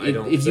opinion. Like, I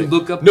don't if you think-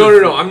 look up...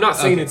 No, I'm not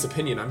saying it's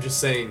opinion. I'm just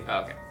saying...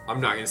 Okay.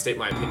 I'm not going to state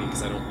my opinion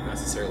because I don't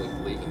necessarily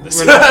believe in this.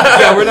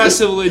 We're not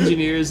civil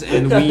engineers,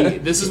 and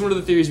this is one of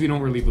the theories we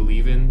don't really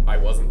believe in. I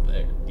wasn't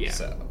there. Yeah.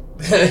 So.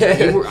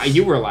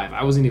 You were alive.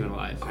 I wasn't even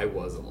alive. I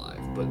was alive,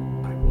 but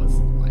I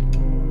wasn't, like,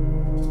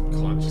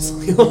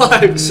 consciously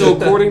alive. So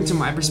according to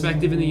my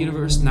perspective in the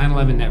universe,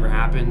 9/11 never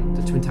happened.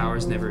 The Twin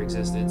Towers never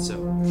existed, so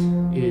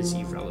it is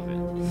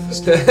irrelevant.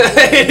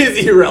 It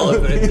is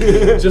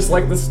irrelevant. Just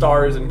like the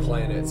stars and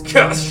planets.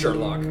 Gosh,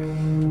 Sherlock.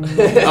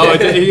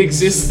 It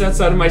exists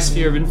outside of my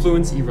sphere of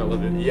influence?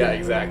 Irrelevant. Yeah,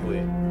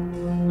 exactly.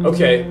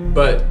 Okay,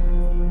 but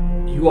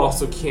you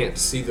also can't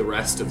see the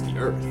rest of the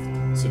Earth.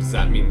 So does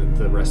that mean that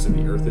the rest of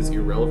the Earth is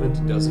irrelevant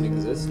and doesn't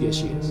exist? Yes,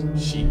 she is.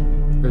 She.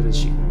 Or is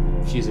she?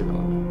 She's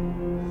irrelevant.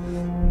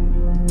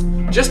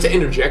 Just to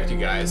interject, you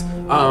guys,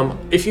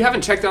 if you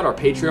haven't checked out our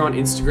Patreon,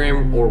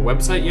 Instagram, or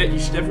website yet, you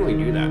should definitely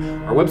do that.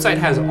 Our website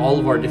has all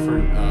of our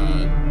different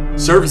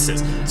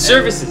services.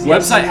 Services,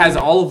 yes. Website has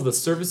all of the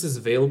services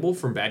available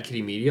from Bad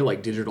Kitty Media,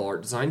 like digital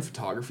art design,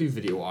 photography,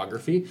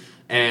 videography,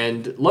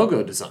 and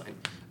logo design.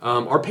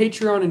 Our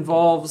Patreon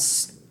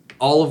involves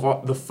all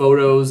of the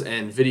photos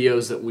and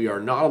videos that we are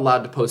not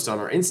allowed to post on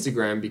our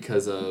Instagram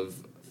because of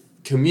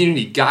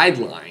community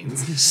guidelines,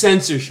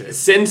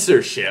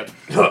 censorship,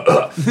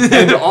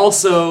 and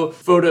also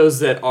photos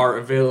that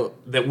are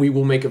that we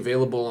will make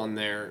available on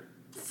there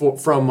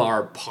from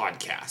our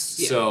podcast.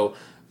 Yeah. So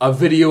a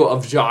video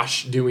of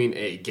Josh doing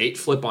a gate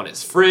flip on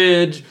his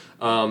fridge,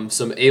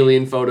 some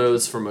alien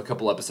photos from a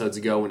couple episodes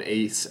ago when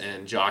Ace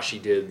and Joshy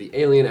did the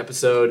alien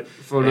episode,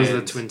 photos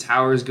of the Twin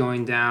Towers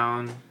going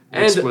down.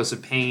 And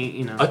explosive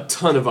paint, a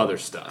ton of other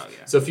stuff. Oh,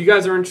 yeah. So if you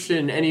guys are interested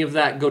in any of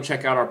that, go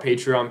check out our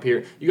Patreon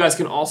peer. You guys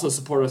can also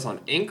support us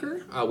on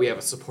Anchor. We have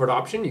a support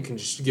option. You can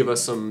just give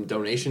us some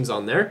donations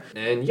on there.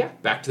 And yeah,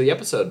 back to the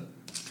episode.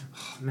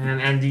 Oh, man,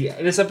 Andy,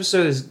 this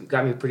episode has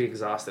got me pretty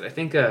exhausted. I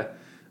think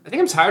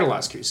I'm tired of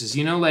Las Cruces.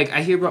 You know, like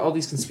I hear about all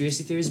these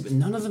conspiracy theories, but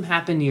none of them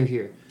happen near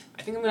here.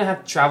 I think I'm gonna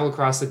have to travel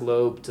across the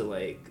globe to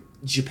like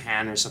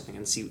Japan or something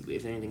and see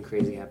if anything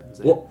crazy happens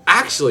there. Well,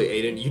 actually,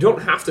 Aiden, you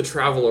don't have to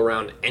travel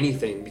around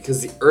anything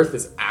because the Earth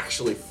is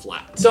actually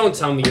flat. Don't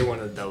tell me you're one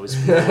of those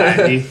people,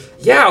 Andy.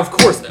 Yeah, of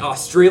course.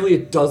 Australia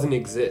doesn't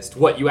exist.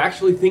 What, you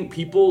actually think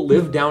people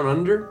live down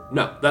under?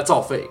 No, that's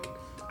all fake.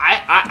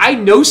 I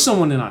know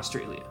someone in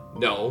Australia.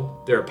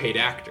 No, they're a paid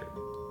actor.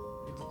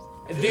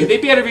 They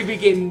better be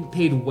getting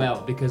paid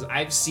well because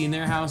I've seen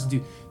their house.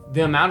 Dude,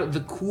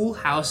 the cool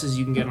houses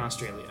you can get in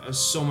Australia are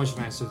so much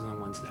nicer than the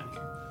ones down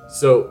here.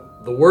 So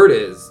the word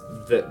is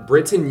that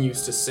Britain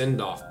used to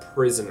send off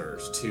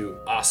prisoners to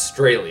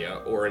Australia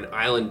or an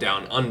island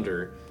down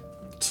under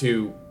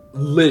to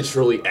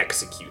literally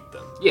execute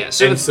them. Yeah,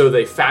 so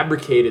they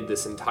fabricated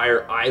this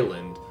entire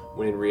island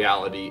when in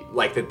reality,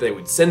 like that they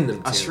would send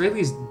them to.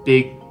 Australia's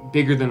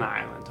bigger than the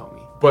island,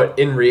 homie. But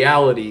in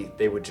reality,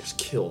 they would just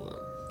kill them.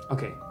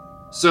 Okay,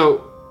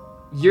 so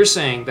you're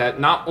saying that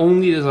not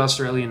only does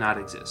Australia not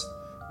exist,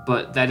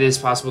 but that it is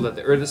possible that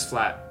the Earth is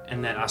flat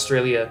and that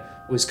Australia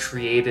was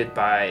created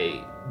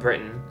by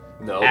Britain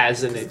No,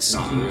 as an it's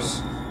not real.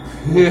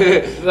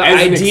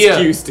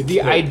 excuse. To The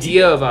kill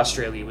idea of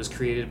Australia was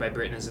created by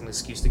Britain as an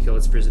excuse to kill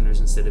its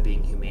prisoners instead of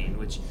being humane,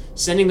 which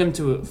sending them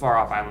to a far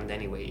off island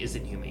anyway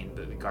isn't humane,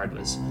 but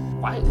regardless.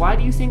 Why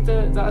do you think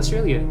that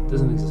Australia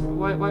doesn't exist?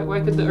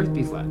 Why could the Earth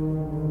be flat?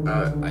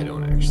 I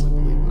don't actually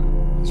believe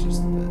that. It's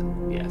just that.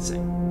 Yeah,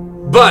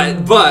 same.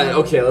 But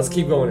okay, let's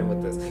keep going in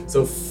with this.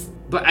 So,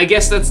 But I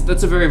guess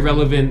that's a very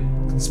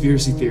relevant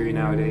conspiracy theory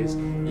nowadays.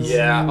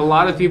 yeah, A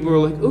lot of people are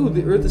like, oh,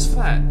 the Earth is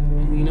flat.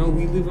 And, you know,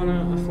 we live on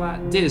a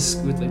flat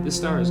disc with like the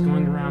stars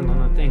going around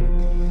on a thing.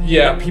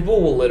 yeah,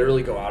 people will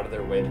literally go out of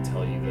their way to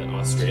tell you that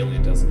Australia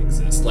doesn't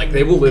exist. Like,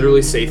 they will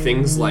literally say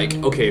things like,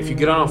 okay, if you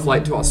get on a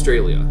flight to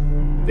Australia,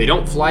 they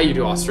don't fly you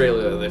to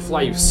Australia, they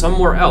fly you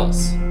somewhere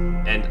else.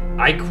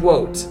 And I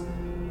quote,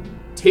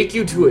 take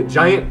you to a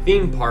giant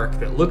theme park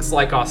that looks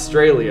like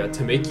Australia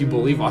to make you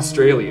believe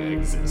Australia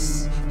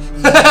exists.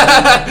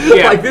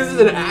 Like, this is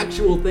an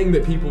actual thing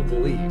that people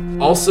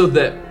believe. Also,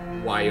 that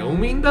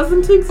Wyoming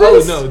doesn't exist?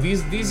 Oh no,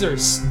 these are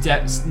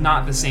steps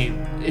not the same.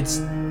 It's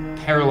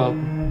parallel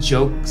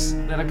jokes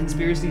that are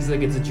conspiracies.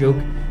 Like it's a joke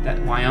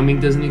that Wyoming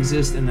doesn't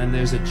exist, and then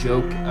there's a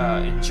joke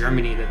in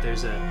Germany that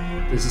there's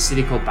a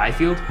city called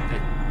Byfield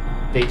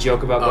that they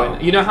joke about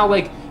going. You know how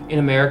like in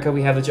America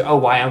we have the joke, oh,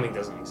 Wyoming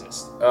doesn't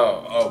exist.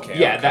 Oh, okay.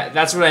 Yeah, okay.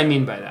 that's what I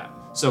mean by that.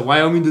 So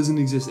Wyoming doesn't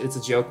exist. It's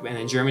a joke, and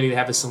in Germany they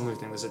have a similar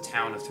thing. There's a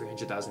town of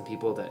 300,000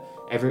 people that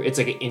it's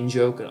like an in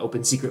joke, an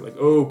open secret, like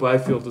oh,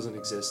 Byfield doesn't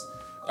exist.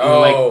 Or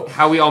like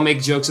how we all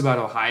make jokes about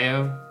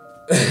Ohio.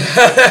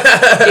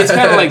 It's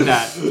kind of like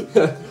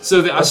that.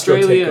 So the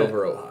Australia, Take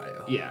over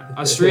Ohio. yeah,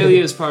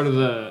 Australia is part of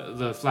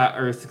the flat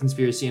Earth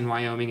conspiracy, and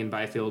Wyoming and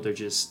Byfield are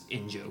just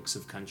in jokes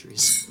of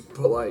countries.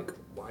 But like,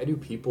 why do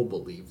people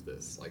believe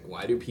this? Like,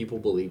 why do people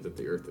believe that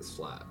the Earth is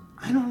flat?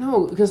 I don't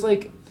know, because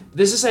like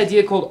there's this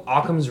idea called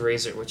Occam's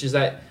razor, which is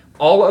that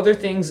all other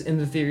things in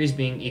the theories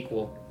being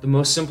equal, the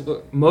most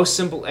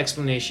simple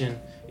explanation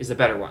is the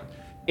better one.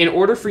 In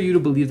order for you to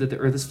believe that the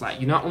Earth is flat,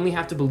 you not only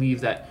have to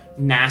believe that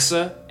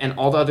NASA and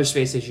all the other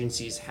space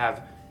agencies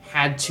have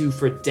had to,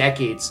 for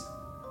decades,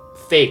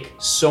 fake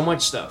so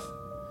much stuff,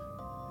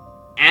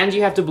 and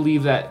you have to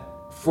believe that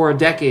for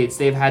decades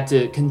they've had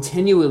to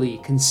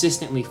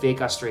consistently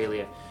fake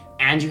Australia,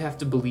 and you have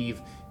to believe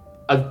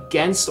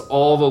against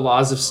all the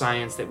laws of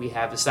science that we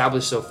have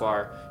established so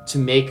far to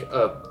make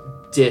a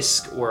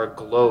disk or a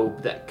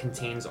globe that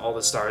contains all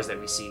the stars that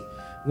we see,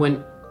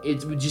 when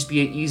it would just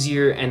be an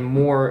easier and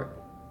more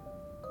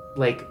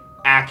like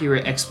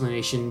accurate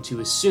explanation to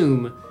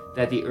assume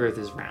that the Earth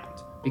is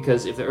round.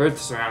 Because if the Earth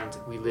is round,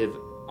 we live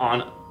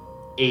on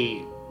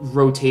a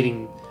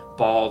rotating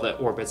ball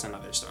that orbits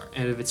another star.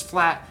 And if it's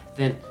flat,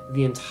 then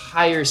the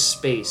entire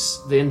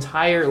space, the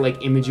entire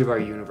like image of our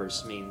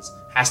universe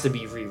has to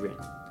be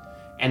rewritten.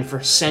 And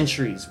for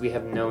centuries, we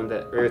have known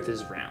that Earth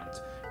is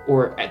round,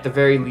 or at the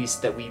very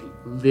least that we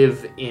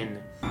live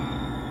in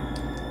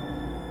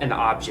an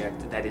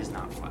object that is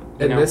not flat.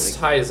 And this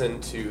ties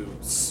into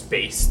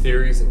space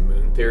theories and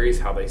moon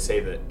theories, how they say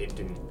that it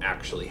didn't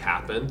actually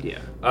happen. Yeah.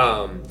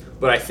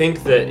 But I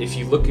think that if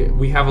you look at,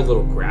 we have a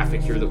little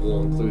graphic here that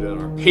we'll include on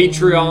our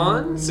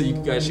Patreon, so you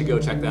guys should go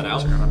check that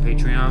out. Check out our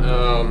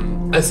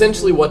Patreon.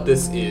 Essentially what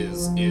this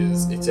is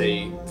it's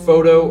a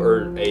photo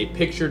or a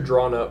picture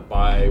drawn up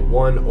by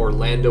one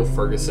Orlando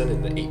Ferguson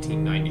in the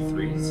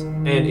 1893s.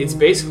 And it's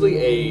basically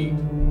a,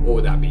 what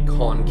would that be,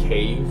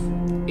 concave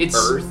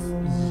Earth.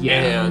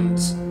 Yeah. And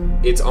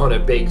it's on a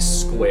big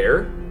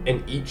square,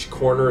 and each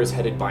corner is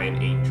headed by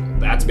an angel.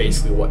 That's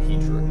basically what he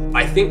drew.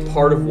 I think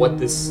part of what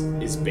this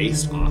is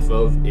based off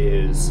of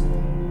is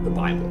the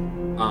Bible.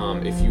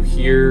 If you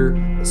hear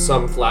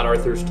some flat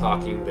earthers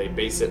talking, they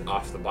base it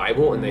off the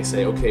Bible, and they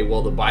say, okay,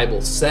 well, the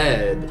Bible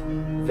said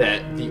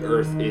that the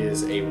Earth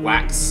is a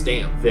wax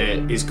stamp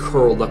that is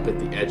curled up at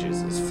the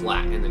edges, is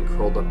flat, and then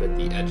curled up at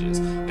the edges.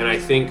 And I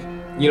think,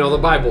 you know, the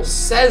Bible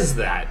says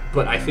that,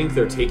 but I think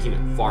they're taking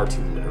it far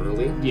too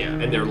literally. Yeah.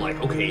 And they're like,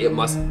 okay, it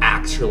must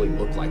actually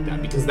look like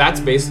that. Because that's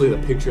basically the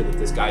picture that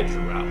this guy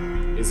drew out.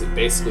 Is it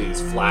basically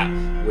is flat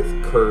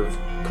with curved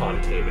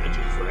concave edges,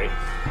 right?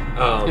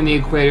 And the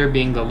equator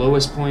being the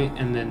lowest point,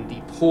 and then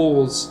the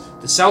poles,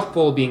 the South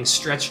Pole being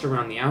stretched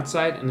around the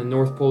outside, and the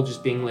North Pole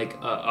just being like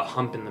a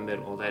hump in the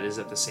middle that is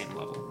at the same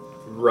level.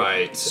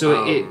 Right.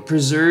 So it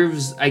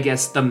preserves, I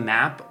guess, the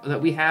map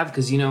that we have,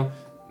 because, you know,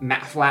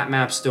 flat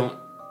maps don't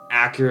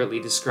accurately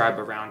describe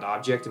a round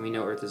object, and we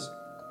know Earth is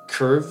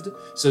curved.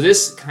 So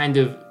this kind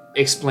of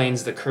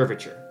explains the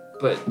curvature,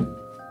 but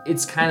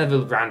it's kind of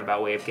a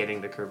roundabout way of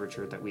getting the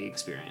curvature that we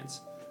experience.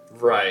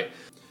 Right.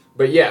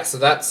 But yeah, so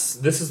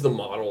this is the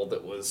model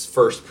that was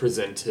first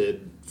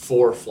presented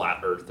for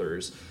flat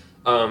earthers.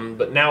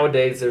 But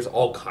nowadays there's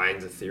all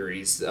kinds of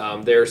theories.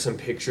 There are some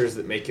pictures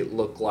that make it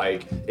look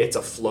like it's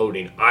a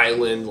floating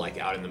island, like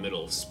out in the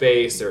middle of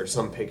space. There are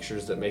some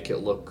pictures that make it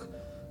look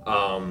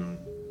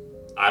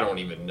I don't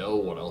even know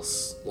what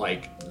else,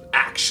 like,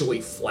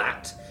 actually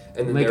flat.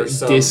 And then Like there's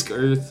some disc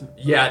Earth.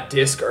 Yeah,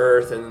 disc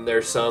Earth, and then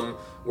there's some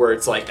where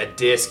it's like a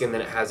disc and then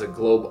it has a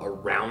globe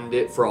around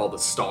it for all the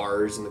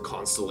stars and the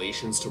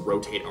constellations to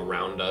rotate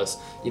around us.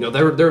 You know,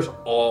 there's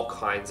all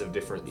kinds of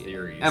different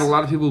theories. And a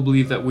lot of people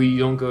believe that we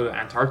don't go to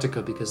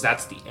Antarctica because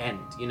that's the end.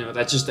 You know,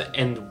 that's just the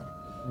end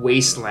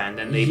wasteland,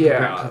 and they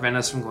prevent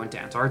us from going to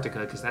Antarctica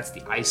because that's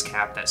the ice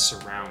cap that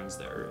surrounds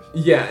the Earth.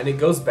 Yeah, and it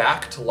goes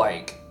back to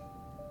like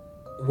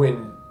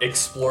when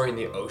exploring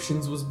the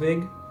oceans was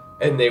big.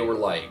 And they were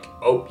like,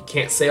 oh, you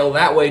can't sail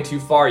that way too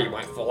far. You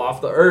might fall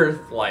off the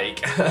Earth. Like,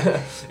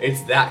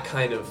 it's that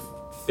kind of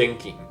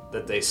thinking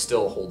that they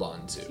still hold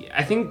on to.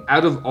 I think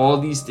out of all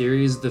these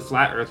theories, the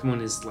flat Earth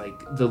one is like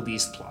the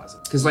least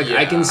plausible. Because like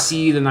I can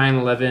see the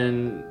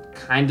 9/11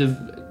 kind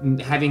of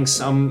having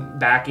some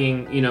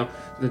backing. You know,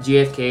 the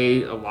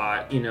JFK a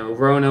lot. You know,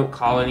 Roanoke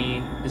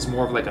Colony is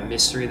more of like a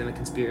mystery than a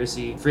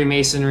conspiracy.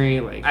 Freemasonry,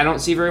 like I don't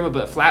see very much,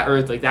 but flat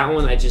Earth, like that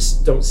one, I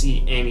just don't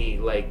see any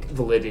like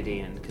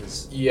validity in.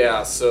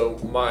 Yeah, so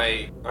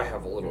I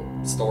have a little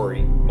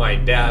story. My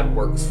dad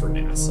works for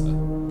NASA,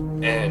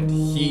 and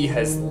he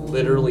has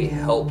literally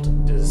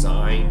helped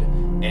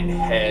design and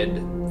head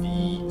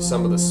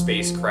some of the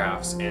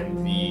spacecrafts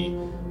and the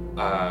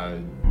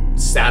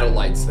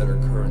satellites that are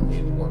currently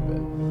in orbit.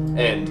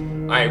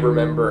 And I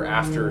remember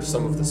after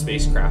some of the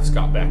spacecrafts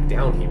got back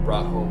down, he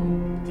brought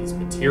home these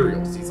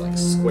materials, these like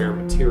square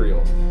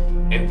materials,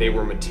 and they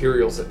were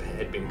materials that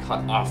had been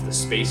cut off the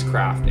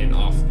spacecraft and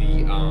off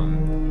the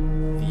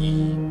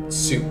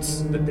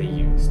suits that they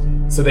used.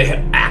 So they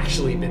had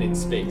actually been in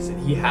space, and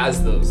he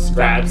has those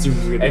scraps. That's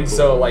really and cool.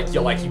 So like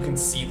you can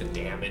see the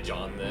damage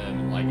on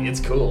them. Like it's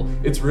cool.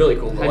 It's really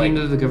cool. How do you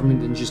know the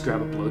government didn't just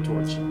grab a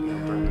blowtorch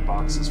and burn the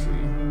boxes for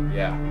you?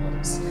 Yeah.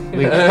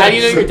 Like, how do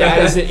you know your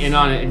dad isn't in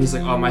on it and he's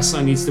like, oh, my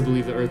son needs to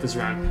believe the Earth is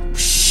round?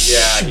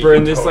 Yeah, he burn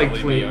could this totally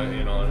like plate. be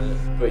in on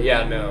it. But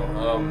yeah,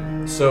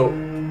 no. So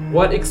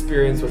what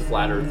experience with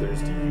flat earthers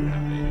do you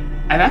have?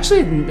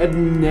 I've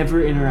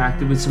never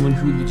interacted with someone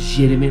who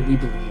legitimately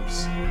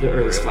believes the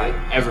Earth is flat,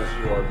 ever.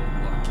 You are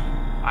lucky.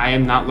 I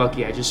am not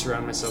lucky. I just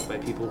surround myself by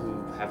people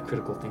who have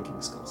critical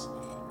thinking skills.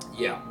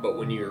 Yeah, but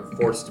when you're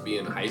forced to be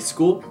in high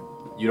school,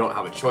 you don't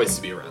have a choice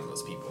to be around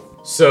those people.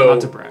 So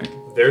Not to brag.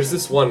 There's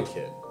this one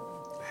kid.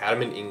 I had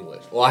him in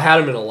English. Well, I had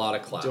him in a lot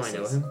of classes. Do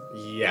I know him?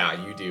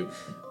 Yeah, you do.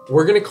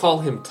 We're gonna call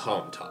him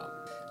Tom Tom,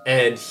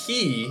 and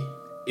he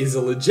is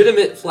a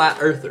legitimate flat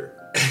earther.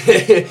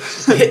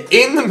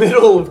 In the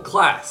middle of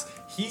class,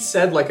 he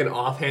said like an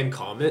offhand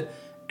comment,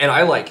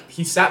 and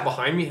he sat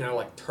behind me, and I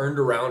like turned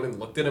around and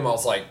looked at him. I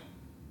was like,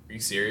 "Are you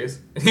serious?"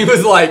 And he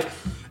was like,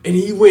 and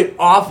he went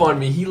off on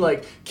me. He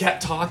like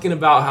kept talking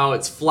about how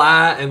it's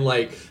flat and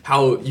like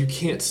how you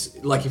can't,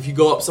 like if you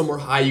go up somewhere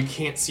high, you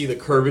can't see the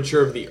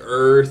curvature of the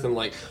Earth and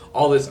like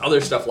all this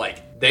other stuff.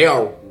 Like they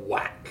are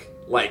whack.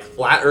 Like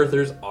flat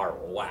earthers are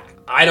whack.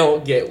 I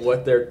don't get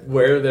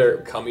where they're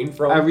coming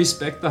from. I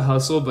respect the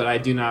hustle, but I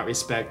do not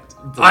respect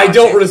the I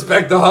don't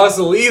respect the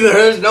hustle either.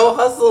 There's no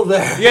hustle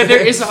there. Yeah,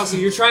 there is a hustle.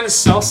 You're trying to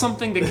sell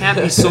something that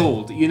can't be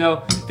sold. You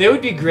know, they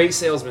would be great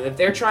salesmen if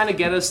they're trying to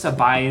get us to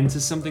buy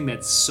into something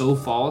that's so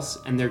false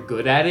and they're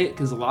good at it.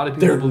 Because a lot of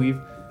people believe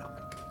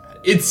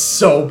it's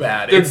so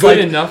bad. They're it's good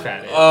like, enough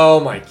at it. Oh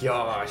my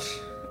gosh,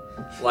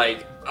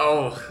 like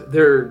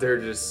they're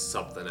just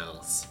something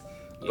else.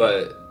 Yeah.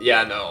 But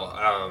yeah,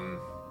 no.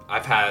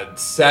 I've had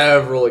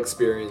several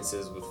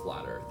experiences with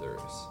flat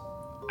earthers.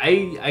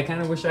 I kind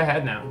of wish I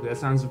had now. That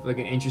sounds like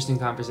an interesting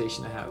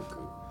conversation to have.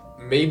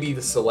 Maybe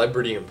the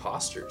celebrity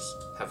imposters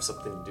have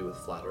something to do with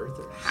flat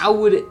earthers. How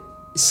would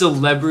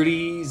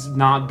celebrities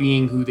not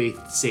being who they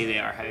say they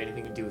are have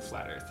anything to do with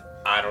flat earth?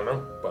 I don't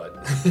know,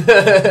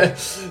 but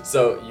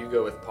so you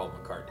go with Paul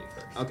McCartney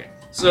first. Okay,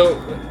 so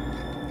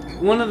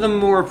one of the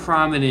more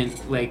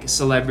prominent like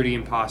celebrity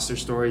imposter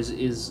stories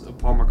is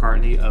Paul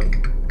McCartney of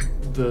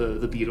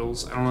the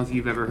Beatles. I don't know if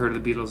you've ever heard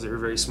of the Beatles. They're a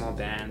very small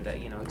band that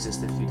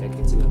existed a few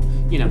decades ago.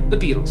 The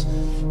Beatles.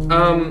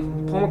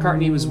 Paul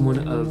McCartney was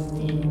one of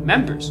the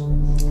members,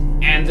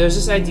 and there's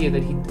this idea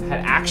that he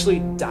had actually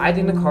died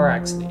in a car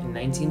accident in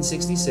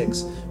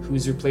 1966, who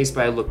was replaced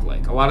by a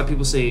lookalike. A lot of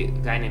people say a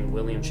guy named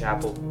William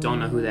Chappell. Don't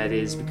know who that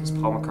is because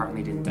Paul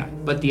McCartney didn't die.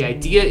 But the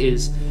idea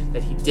is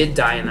that he did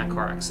die in that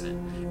car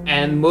accident,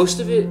 and most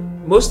of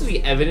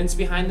the evidence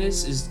behind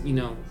this is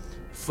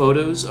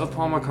photos of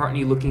Paul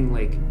McCartney looking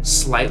like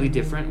slightly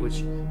different, which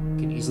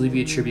can easily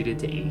be attributed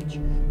to age,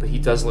 but he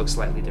does look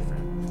slightly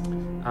different.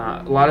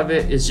 A lot of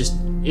it is just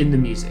in the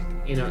music,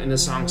 in the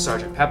song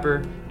Sgt.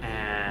 Pepper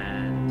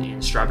and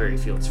in Strawberry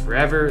Fields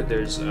Forever.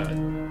 There's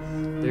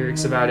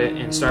lyrics about it.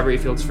 In Strawberry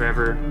Fields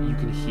Forever, you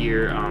can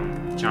hear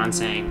John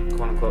saying,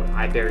 quote unquote,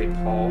 "I buried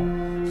Paul."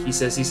 He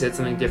says he said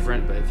something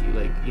different, but if you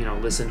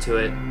listen to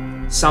it,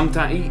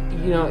 sometimes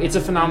it's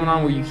a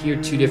phenomenon where you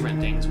hear two different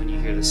things when you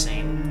hear the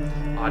same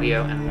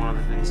audio, and one of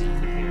the things that you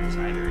can hear is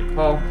 "I buried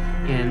Paul."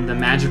 In the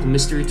Magical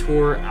Mystery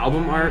Tour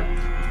album art,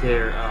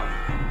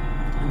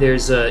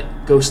 there's a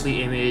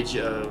ghostly image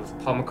of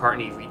Paul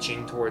McCartney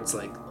reaching towards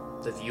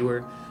the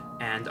viewer,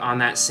 And on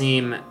that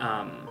same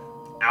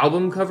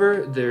album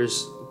cover,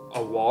 there's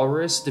a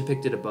walrus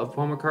depicted above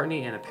Paul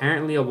McCartney, and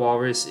apparently a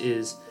walrus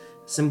is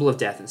a symbol of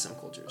death in some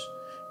cultures.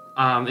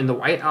 In the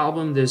White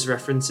Album, there's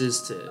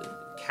references to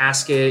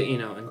casket,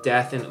 and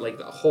death, and like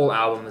the whole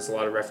album, there's a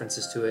lot of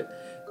references to it.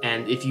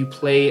 And if you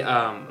play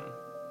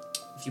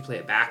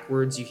it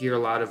backwards, you hear a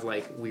lot of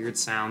like weird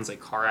sounds, like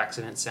car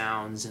accident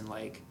sounds and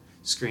like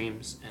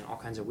screams and all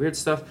kinds of weird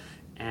stuff.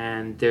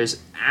 And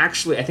there's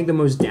actually, I think the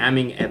most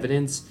damning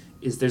evidence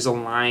is there's a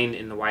line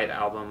in the White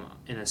Album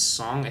in a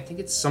song, I think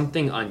it's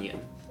Something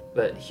Onion.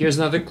 But here's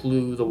another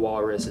clue, the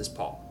walrus is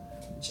Paul.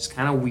 Which is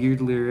kind of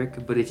weird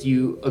lyric, but if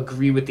you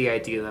agree with the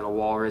idea that a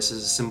walrus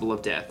is a symbol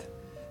of death,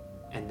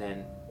 and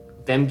then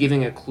them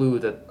giving a clue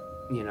that,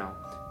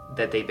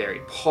 that they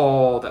buried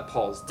Paul, that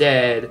Paul's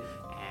dead, and,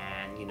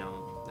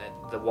 that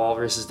the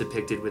walrus is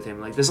depicted with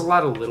him, like there's a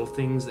lot of little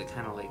things that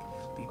kind of like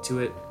lead to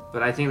it,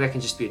 but I think that can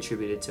just be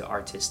attributed to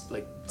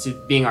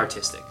to being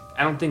artistic.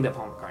 I don't think that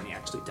Paul McCartney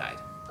actually died.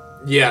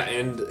 Yeah,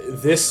 and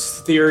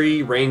this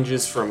theory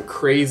ranges from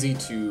crazy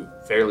to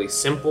fairly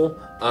simple.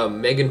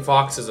 Megan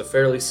Fox is a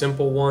fairly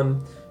simple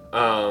one.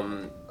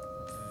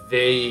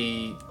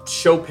 They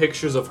show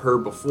pictures of her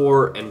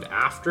before and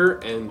after,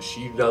 and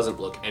she doesn't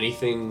look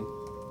anything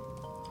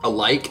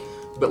alike.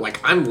 But like,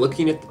 I'm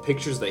looking at the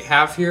pictures they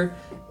have here,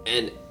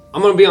 and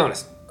I'm gonna be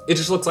honest, it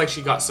just looks like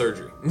she got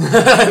surgery.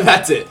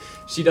 That's it.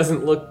 She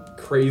doesn't look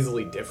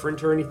crazily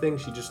different or anything.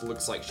 She just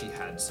looks like she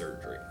had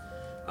surgery.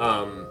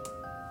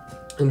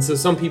 And so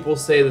some people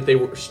say that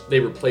they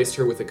replaced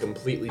her with a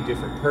completely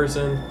different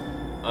person.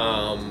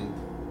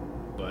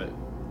 But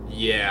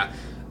yeah.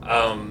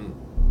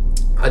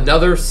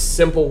 Another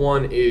simple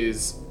one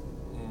is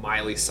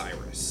Miley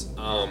Cyrus.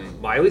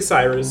 Miley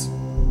Cyrus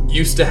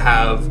used to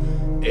have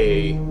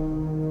a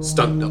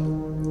stunt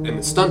double, and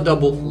the stunt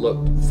double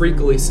looked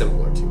freakily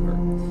similar to her.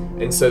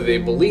 And so they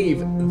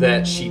believe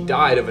that she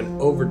died of an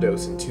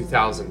overdose in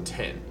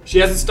 2010. She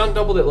has a stunt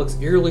double that looks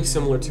eerily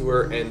similar to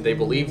her, and they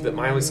believe that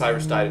Miley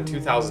Cyrus died in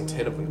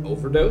 2010 of an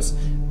overdose,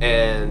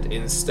 and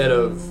instead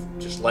of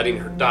just letting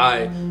her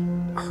die,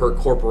 her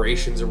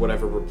corporations or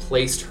whatever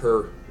replaced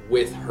her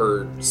with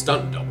her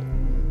stunt double.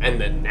 And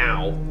then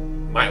now,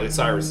 Miley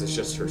Cyrus is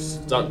just her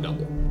stunt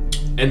double.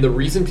 And the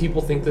reason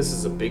people think this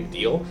is a big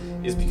deal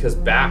is because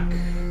back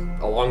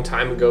a long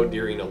time ago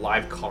during a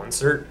live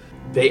concert,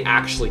 they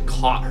actually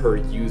caught her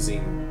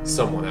using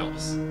someone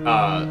else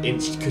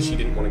because she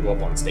didn't want to go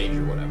up on stage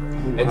or whatever.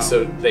 Wow. And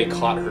so they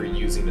caught her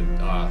using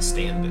a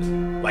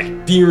stand-in,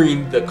 like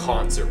during the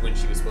concert when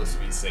she was supposed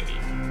to be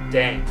singing.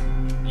 Dang.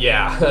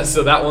 Yeah,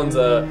 so that one's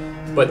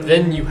but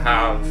then you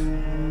have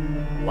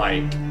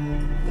like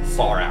the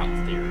far out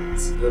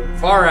theories. The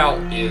far out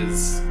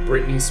is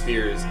Britney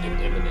Spears and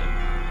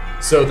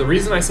Eminem. So the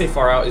reason I say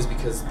far out is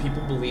because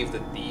people believe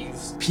that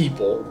these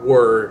people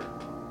were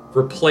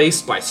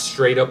replaced by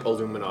straight up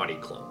Illuminati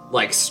clone.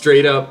 Like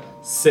straight up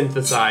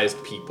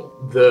synthesized people.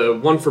 The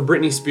one for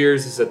Britney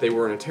Spears is that they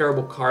were in a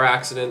terrible car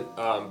accident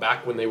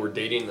back when they were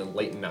dating in the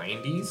late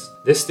 90s.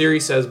 This theory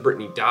says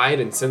Britney died,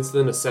 and since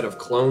then a set of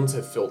clones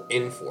have filled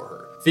in for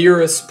her.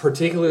 Theorists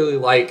particularly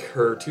like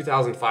her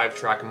 2005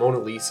 track Mona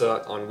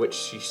Lisa, on which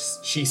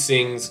she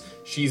sings,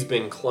 "She's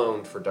been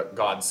cloned for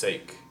God's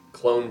sake.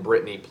 Clone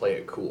Britney, play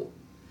it cool."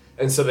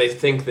 And so they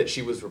think that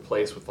she was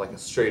replaced with like a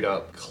straight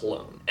up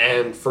clone.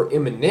 And for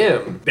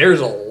Eminem, there's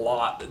a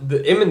lot.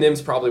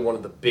 Eminem's probably one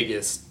of the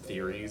biggest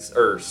theories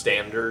or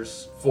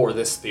standards for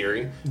this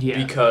theory. Yeah.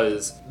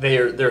 Because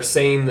they're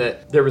saying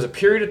that there was a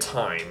period of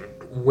time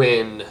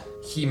when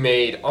he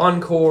made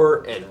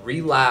Encore and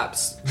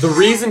Relapse. The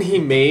reason he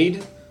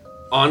made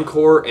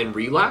Encore and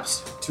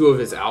Relapse, two of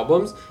his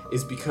albums,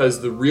 is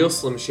because the real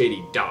Slim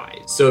Shady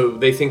died. So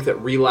they think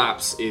that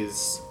Relapse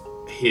is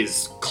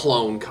his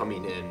clone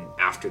coming in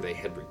after they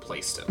had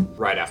replaced him,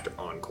 right after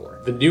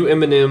Encore. The new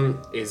Eminem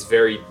is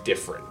very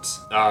different.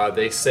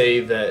 They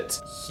say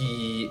that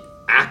he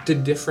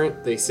acted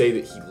different. They say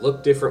that he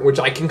looked different, which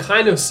I can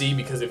kind of see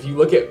because if you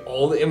look at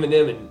all the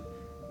Eminem and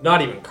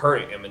not even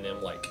current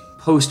Eminem, like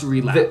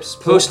post-relapse,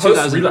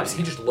 post-relapse,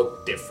 he just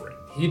looked different.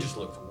 He just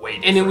looked way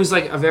different. And it was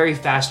like a very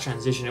fast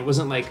transition. It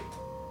wasn't like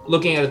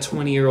looking at a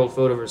 20-year-old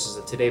photo versus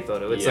a today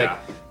photo. It's like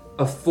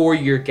a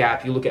 4-year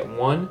gap. You look at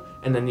one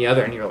and then the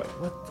other, and you're like,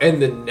 what?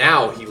 And then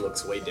now he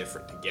looks way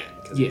different again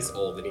because he's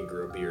old and he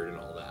grew a beard and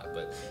all that.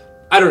 But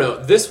I don't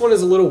know. This one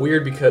is a little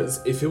weird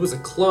because if it was a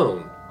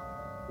clone,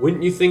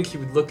 wouldn't you think he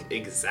would look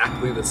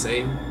exactly the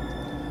same?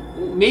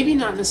 Maybe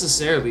not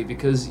necessarily,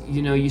 because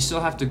you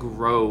still have to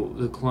grow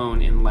the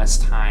clone in less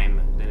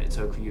time than it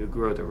took for you to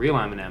grow the real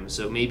Eminem.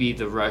 So maybe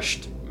the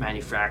rushed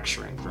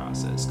manufacturing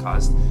process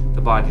caused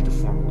the body to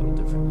form a little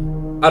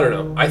differently. I don't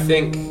know. I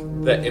think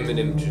that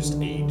Eminem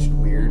just aged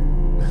weird.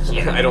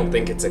 Yeah, I don't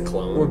think it's a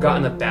clone. Or got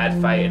in a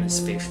bad fight and his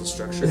facial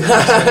structure.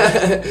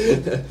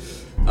 There's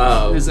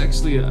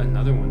actually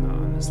another one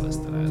on this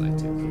list that I like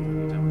to include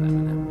when we're done with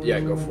Eminem. Yeah,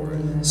 go for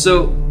it.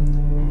 So,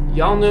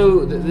 y'all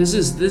know that this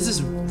is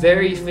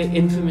very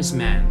infamous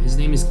man. His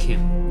name is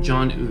Kim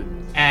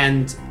Jong-un.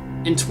 And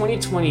in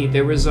 2020,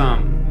 there was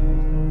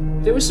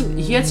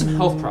he had some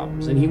health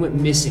problems, and he went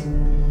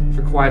missing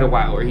for quite a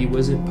while, or he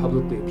wasn't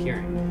publicly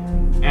appearing.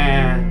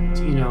 And,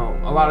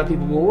 a lot of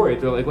people were worried.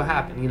 They're like, what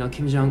happened?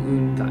 Kim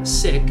Jong-un got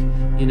sick.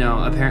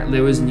 Apparently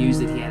there was news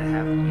that he had to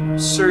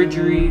have,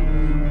 surgery,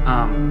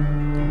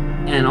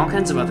 and all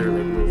kinds of other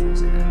little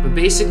things like that. But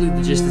basically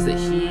the gist is that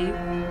he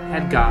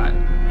had got,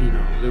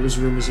 there was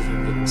rumors of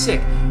him getting sick.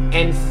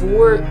 And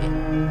for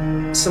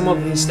some of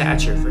his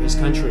stature, for his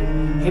country,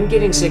 him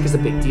getting sick is a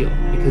big deal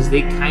because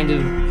they kind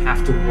of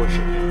have to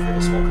worship him for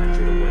this whole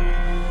country to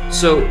work.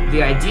 So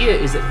the idea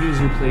is that he was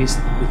replaced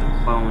with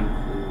a clone,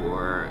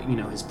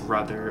 his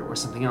brother or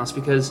something else,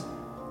 because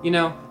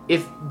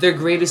if their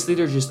greatest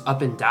leader just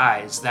up and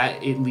dies,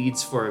 that it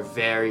leads for a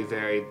very,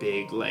 very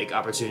big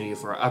opportunity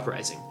for an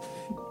uprising.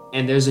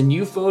 And there's a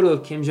new photo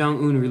of Kim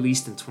Jong-un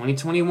released in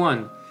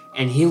 2021,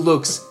 and he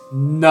looks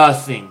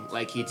nothing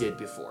like he did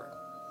before.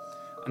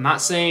 I'm not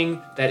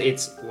saying that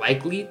it's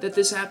likely that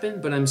this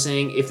happened, but I'm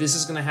saying if this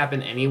is going to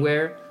happen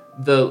anywhere,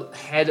 the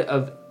head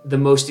of the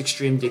most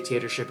extreme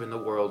dictatorship in the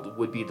world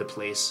would be the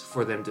place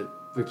for them to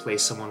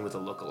replace someone with a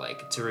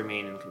lookalike to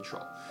remain in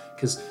control.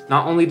 Because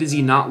not only does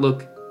he not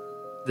look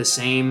the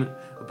same,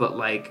 but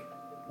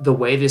the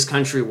way this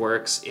country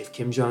works, if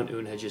Kim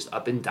Jong-un had just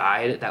up and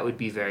died, that would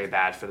be very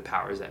bad for the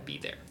powers that be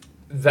there.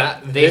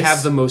 They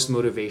have the most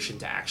motivation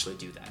to actually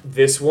do that.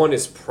 This one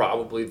is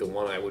probably the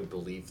one I would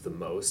believe the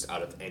most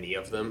out of any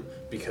of them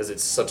because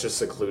it's such a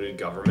secluded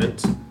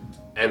government.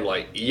 And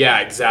yeah,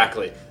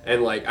 exactly.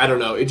 And I don't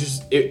know,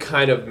 it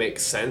kind of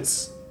makes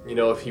sense,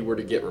 if he were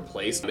to get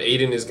replaced.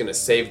 Aiden is going to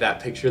save that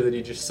picture that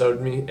he just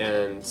showed me,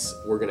 and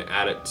we're going to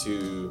add it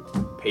to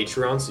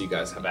Patreon so you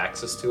guys have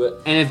access to it.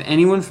 And if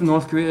anyone from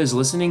North Korea is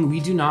listening, we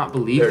do not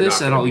believe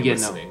this at all. Yeah,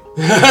 no.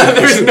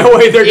 There's no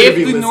way they're going to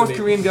be listening. If the North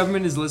Korean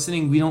government is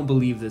listening, we don't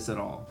believe this at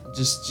all.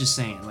 Just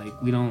saying,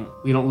 we don't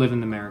live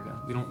in America.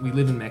 We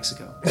live in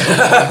Mexico.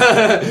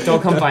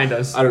 Don't come find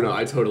us. I don't know.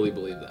 I totally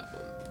believe that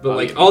one.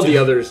 But all the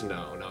others,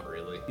 no, not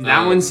really.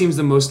 That one seems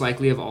the most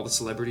likely of all the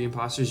celebrity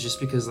imposters,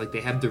 just because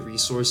they have the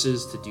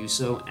resources to do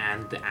so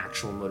and the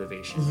actual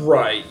motivation.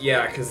 Right?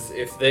 Yeah, because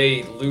if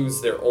they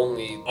lose their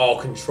only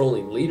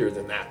all-controlling leader,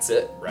 then that's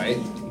it, right?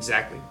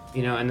 Exactly.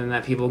 And then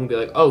that people can be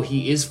like, oh,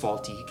 he is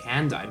faulty. He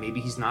can die. Maybe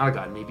he's not a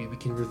god. Maybe we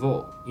can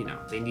revolt.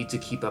 They need to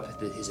keep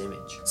up his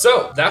image.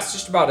 So that's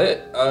just about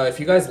it. If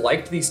you guys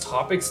liked these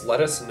topics,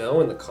 let us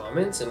know in the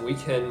comments, and we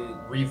can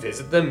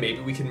revisit them. Maybe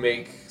we can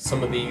make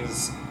some of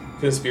these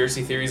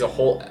conspiracy theories a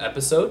whole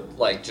episode,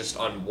 just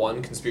on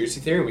one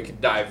conspiracy theory, and we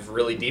could dive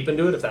really deep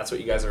into it if that's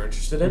what you guys are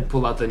interested in.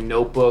 Pull out the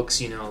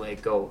notebooks,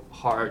 go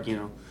hard,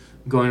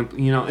 going,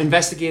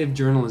 investigative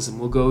journalism.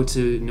 We'll go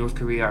to North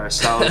Korea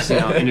ourselves,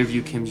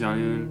 interview Kim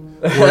Jong-un,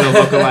 or the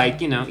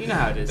lookalike, you know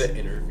how it is. The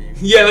interview.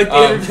 Yeah,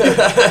 the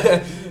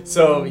interview.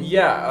 So, if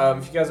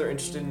you guys are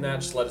interested in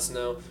that, just let us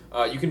know.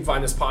 You can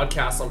find this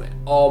podcast on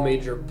all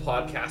major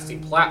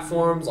podcasting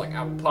platforms like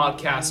Apple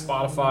Podcasts,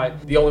 Spotify.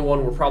 The only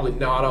one we're probably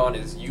not on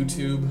is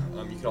YouTube.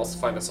 You can also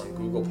find us on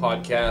Google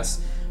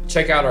Podcasts.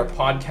 Check out our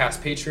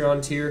podcast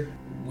Patreon tier.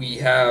 We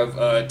have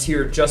a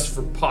tier just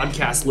for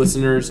podcast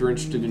listeners who are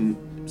interested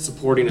in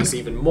supporting us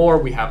even more.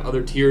 We have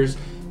other tiers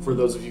for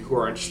those of you who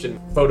are interested in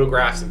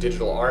photographs and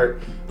digital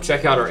art.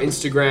 Check out our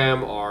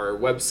Instagram, our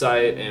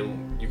website,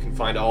 and you can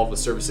find all of the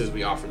services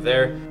we offer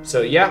there.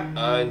 So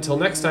until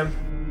next time.